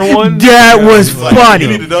 The water one? That was He's like, funny.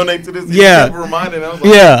 You need to donate to this. Yeah. He kept reminding. I was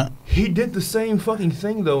like, Yeah. He did the same fucking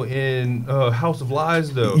thing though in House of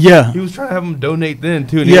Lies though. Yeah. He was trying to have him donate then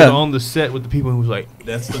too, and he Yeah. was on the set with the people who was like,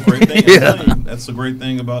 That's the great thing. Yeah. That's the great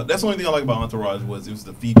thing about. That's the only thing I like about Entourage was it was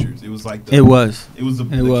the features. It was like the, It was. It was the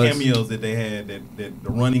cameos that they had, that the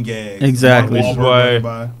running gags. Exactly. Mark Which is Wahlberg why- running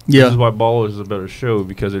by. Yeah. "This is why Ballers is a better show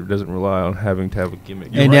because it doesn't rely on having to have a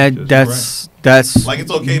gimmick." You're And right, that's Like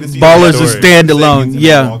it's okay to see Ballers the is story. standalone. seconds and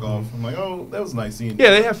Yeah. walk off. I'm like, oh, that was nice seeing.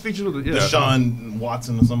 Yeah, they have features with the Deshaun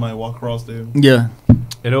Watson or somebody walk across there. Yeah.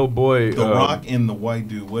 And oh boy, The Rock and the white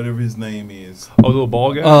dude, whatever his name is. oh, the little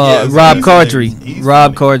ball guy. Yeah, Rob he's Corddry. funny. He's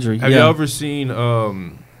Rob funny. Corddry. Have you Yeah. ever seen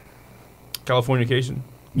Californication?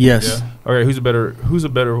 Yes. Yeah. Okay, who's a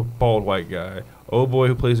better bald white guy? Oh boy,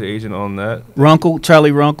 who plays the agent on that? Runkle,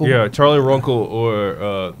 Charlie Runkle. Yeah, Charlie Runkle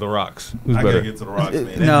or The Rocks? Who's I better? gotta get to the Rocks, man.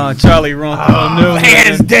 That No, dude's- Charlie Runkle. no,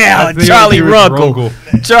 Hands man. I down, think Charlie I agree with Runkle.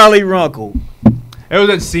 Charlie Runkle. That was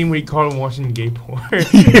that scene where he caught him watching gay porn.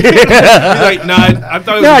 He's like, nah, I thought.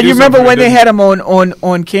 He was No, gonna do you remember something when they good. had him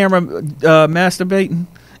on camera masturbating?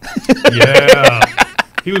 Yeah,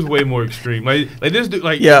 he was way more extreme. Like this dude,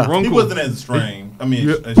 like Yeah. Runkle. He wasn't as string. I mean,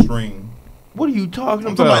 Yeah. extreme. What are you talking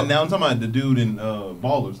I'm about? talking about now. I'm talking about the dude in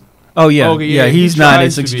Ballers. Oh yeah, Okay, yeah. he He's not tries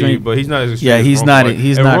as to be, extreme. but he's not as extreme. Yeah, as he's Runkle. not- Like,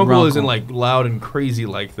 he's and not Runkle isn't Runkle. like loud and crazy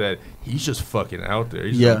like that. He's just fucking out there.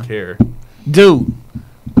 He just Yeah. don't care. Dude,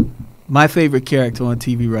 my favorite character on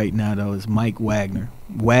TV right now though is Mike Wagner.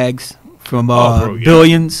 Wags from bro, yeah.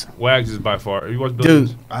 Billions. Wags is by far. You watch Billions?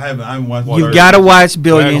 Dude, I haven't watched. Well, you Wags- gotta watch I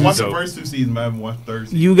Billions. watched the Dope. first two seasons, but I haven't watched the third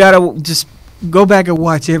season. You gotta just go back and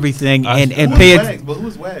watch everything and Who pay is it. Wags? But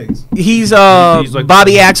who's Wags? He's He's like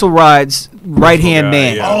Bobby the- Axelrod's right hand guy,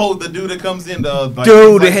 man. yeah. Oh, the dude that comes in. Like,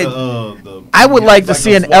 Dude, he's like it- the I would like to like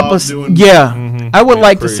see a an swab episode. doing- Yeah, Mhm. I would It's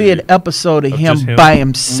like to see crazy. an episode of Of him just him? by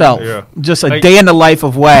himself. Yeah. Just a Like- day in the life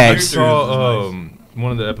of I Wags. saw Nice.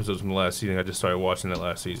 one of the episodes from the last season. I just started watching that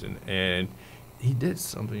last season, and he did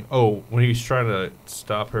something. Oh, when he was trying to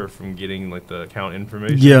stop her from getting like the account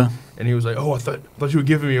information. Yeah. And he was like, "Oh, I thought you were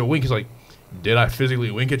giving me a wink." He's like, "Did I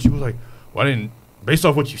physically wink at you?" I was like, "Well, I didn't." Based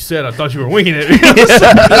off what you said, I thought you were winking at me.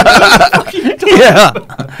 Yeah.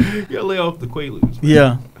 You gotta lay off the Quaaludes.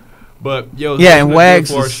 Yeah. But yo, Yeah, that's and gonna do it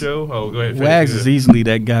Wags for our is- show. Oh, go ahead. Wags finish is it. easily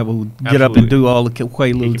that guy who would get up Absolutely. and do all the He can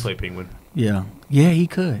Quaaludes. play Penguin. Yeah. Yeah, he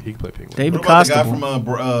could. He can play Penguin. David What about the guy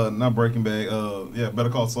Costable. from not Breaking Bad? Yeah, Better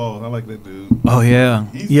Call Saul. I like that dude. Oh yeah.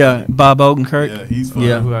 He's Yeah. funny. Bob Odenkirk. Yeah, he's fun.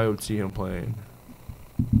 Yeah. Who I would see him playing.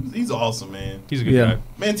 He's awesome, man. He's a good Yeah. guy.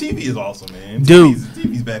 Man, TV is awesome, man. Dude.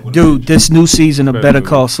 TV's back with a Dude, vengeance. this new season of Better Better movie.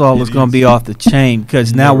 Call Saul is It going to is. be off the chain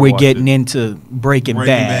because now Never we're watched getting it. into Breaking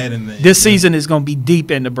Bad. and This season is going to be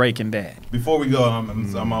deep into Breaking Bad. Before we go,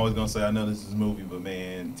 I'm always gonna say I know this is a movie, but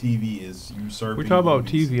man, TV is usurping. We talk about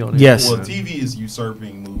movies. TV on Yes. Well, man. TV is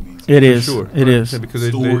usurping movies. It For is. sure. It is. Yeah, because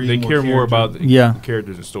Story, they more care more about the Yeah.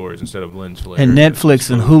 characters and stories instead of lens flare. And Netflix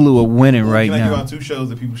and Hulu are winning right Can I give now. out two shows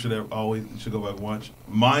that people should go back and watch?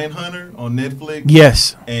 Mindhunter on Netflix.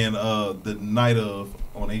 Yes. And The Night of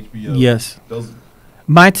on HBO. Yes. Those.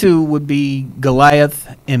 My two would be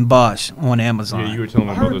Goliath and Bosch on Amazon. Yeah, you were telling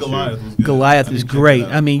me I about heard this. Goliath was good. Goliath I is need to check great. it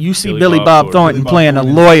out. I mean, you see Billy Billy Bob Bob Thornton. Thornton playing a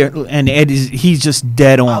Billy Bob lawyer, and he's just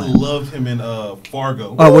dead I on. loved him in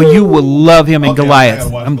Fargo. Oh well, you will love him in Okay, I Goliath. gotta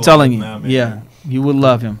watch I'm Goliath telling you. now, man. Yeah, you will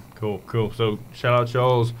love him. Cool. So shout out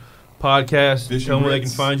y'all's podcast. Fish Tell and them where they can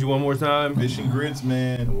grits. find you one more time. Fish and grits,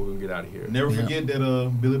 man. And we're going to get out of here. Never forget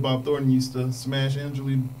that Billy Bob Thornton used to smash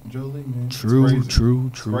Angelina Jolie, man. It's True.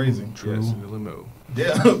 crazy. Yes, really know.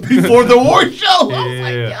 Yeah, before the award show. I was Yeah,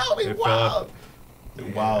 like, yo, they it wild. fell.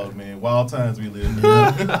 Wild, man. Wild times we live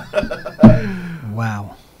in.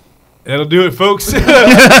 Wow. That'll do it, folks. We'll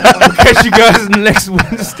catch you guys next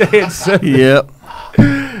Wednesday at 7. Yep.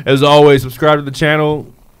 As always, subscribe to the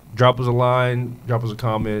channel. Drop us a line. Drop us a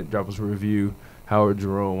comment. Drop us a review. Howard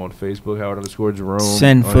Jerome on Facebook. Howard_Jerome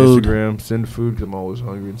Send on food. Instagram. Send food because I'm always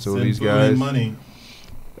hungry. And so are Send these food guys. and money.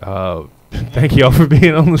 Thank y'all for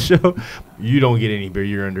being on the show. You don't get any beer.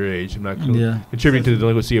 You're underage. I'm not contributing to the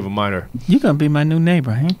delinquency of a minor. You're going to be my new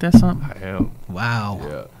neighbor. Ain't that something? I am. Wow.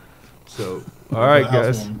 Yeah. So, all right,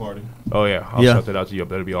 guys. Housewarming party. Oh, yeah. I'll Yeah. shout that out to you.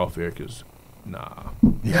 That'll be off air because, nah.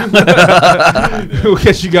 We'll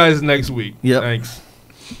catch you guys next week. Yep. Thanks.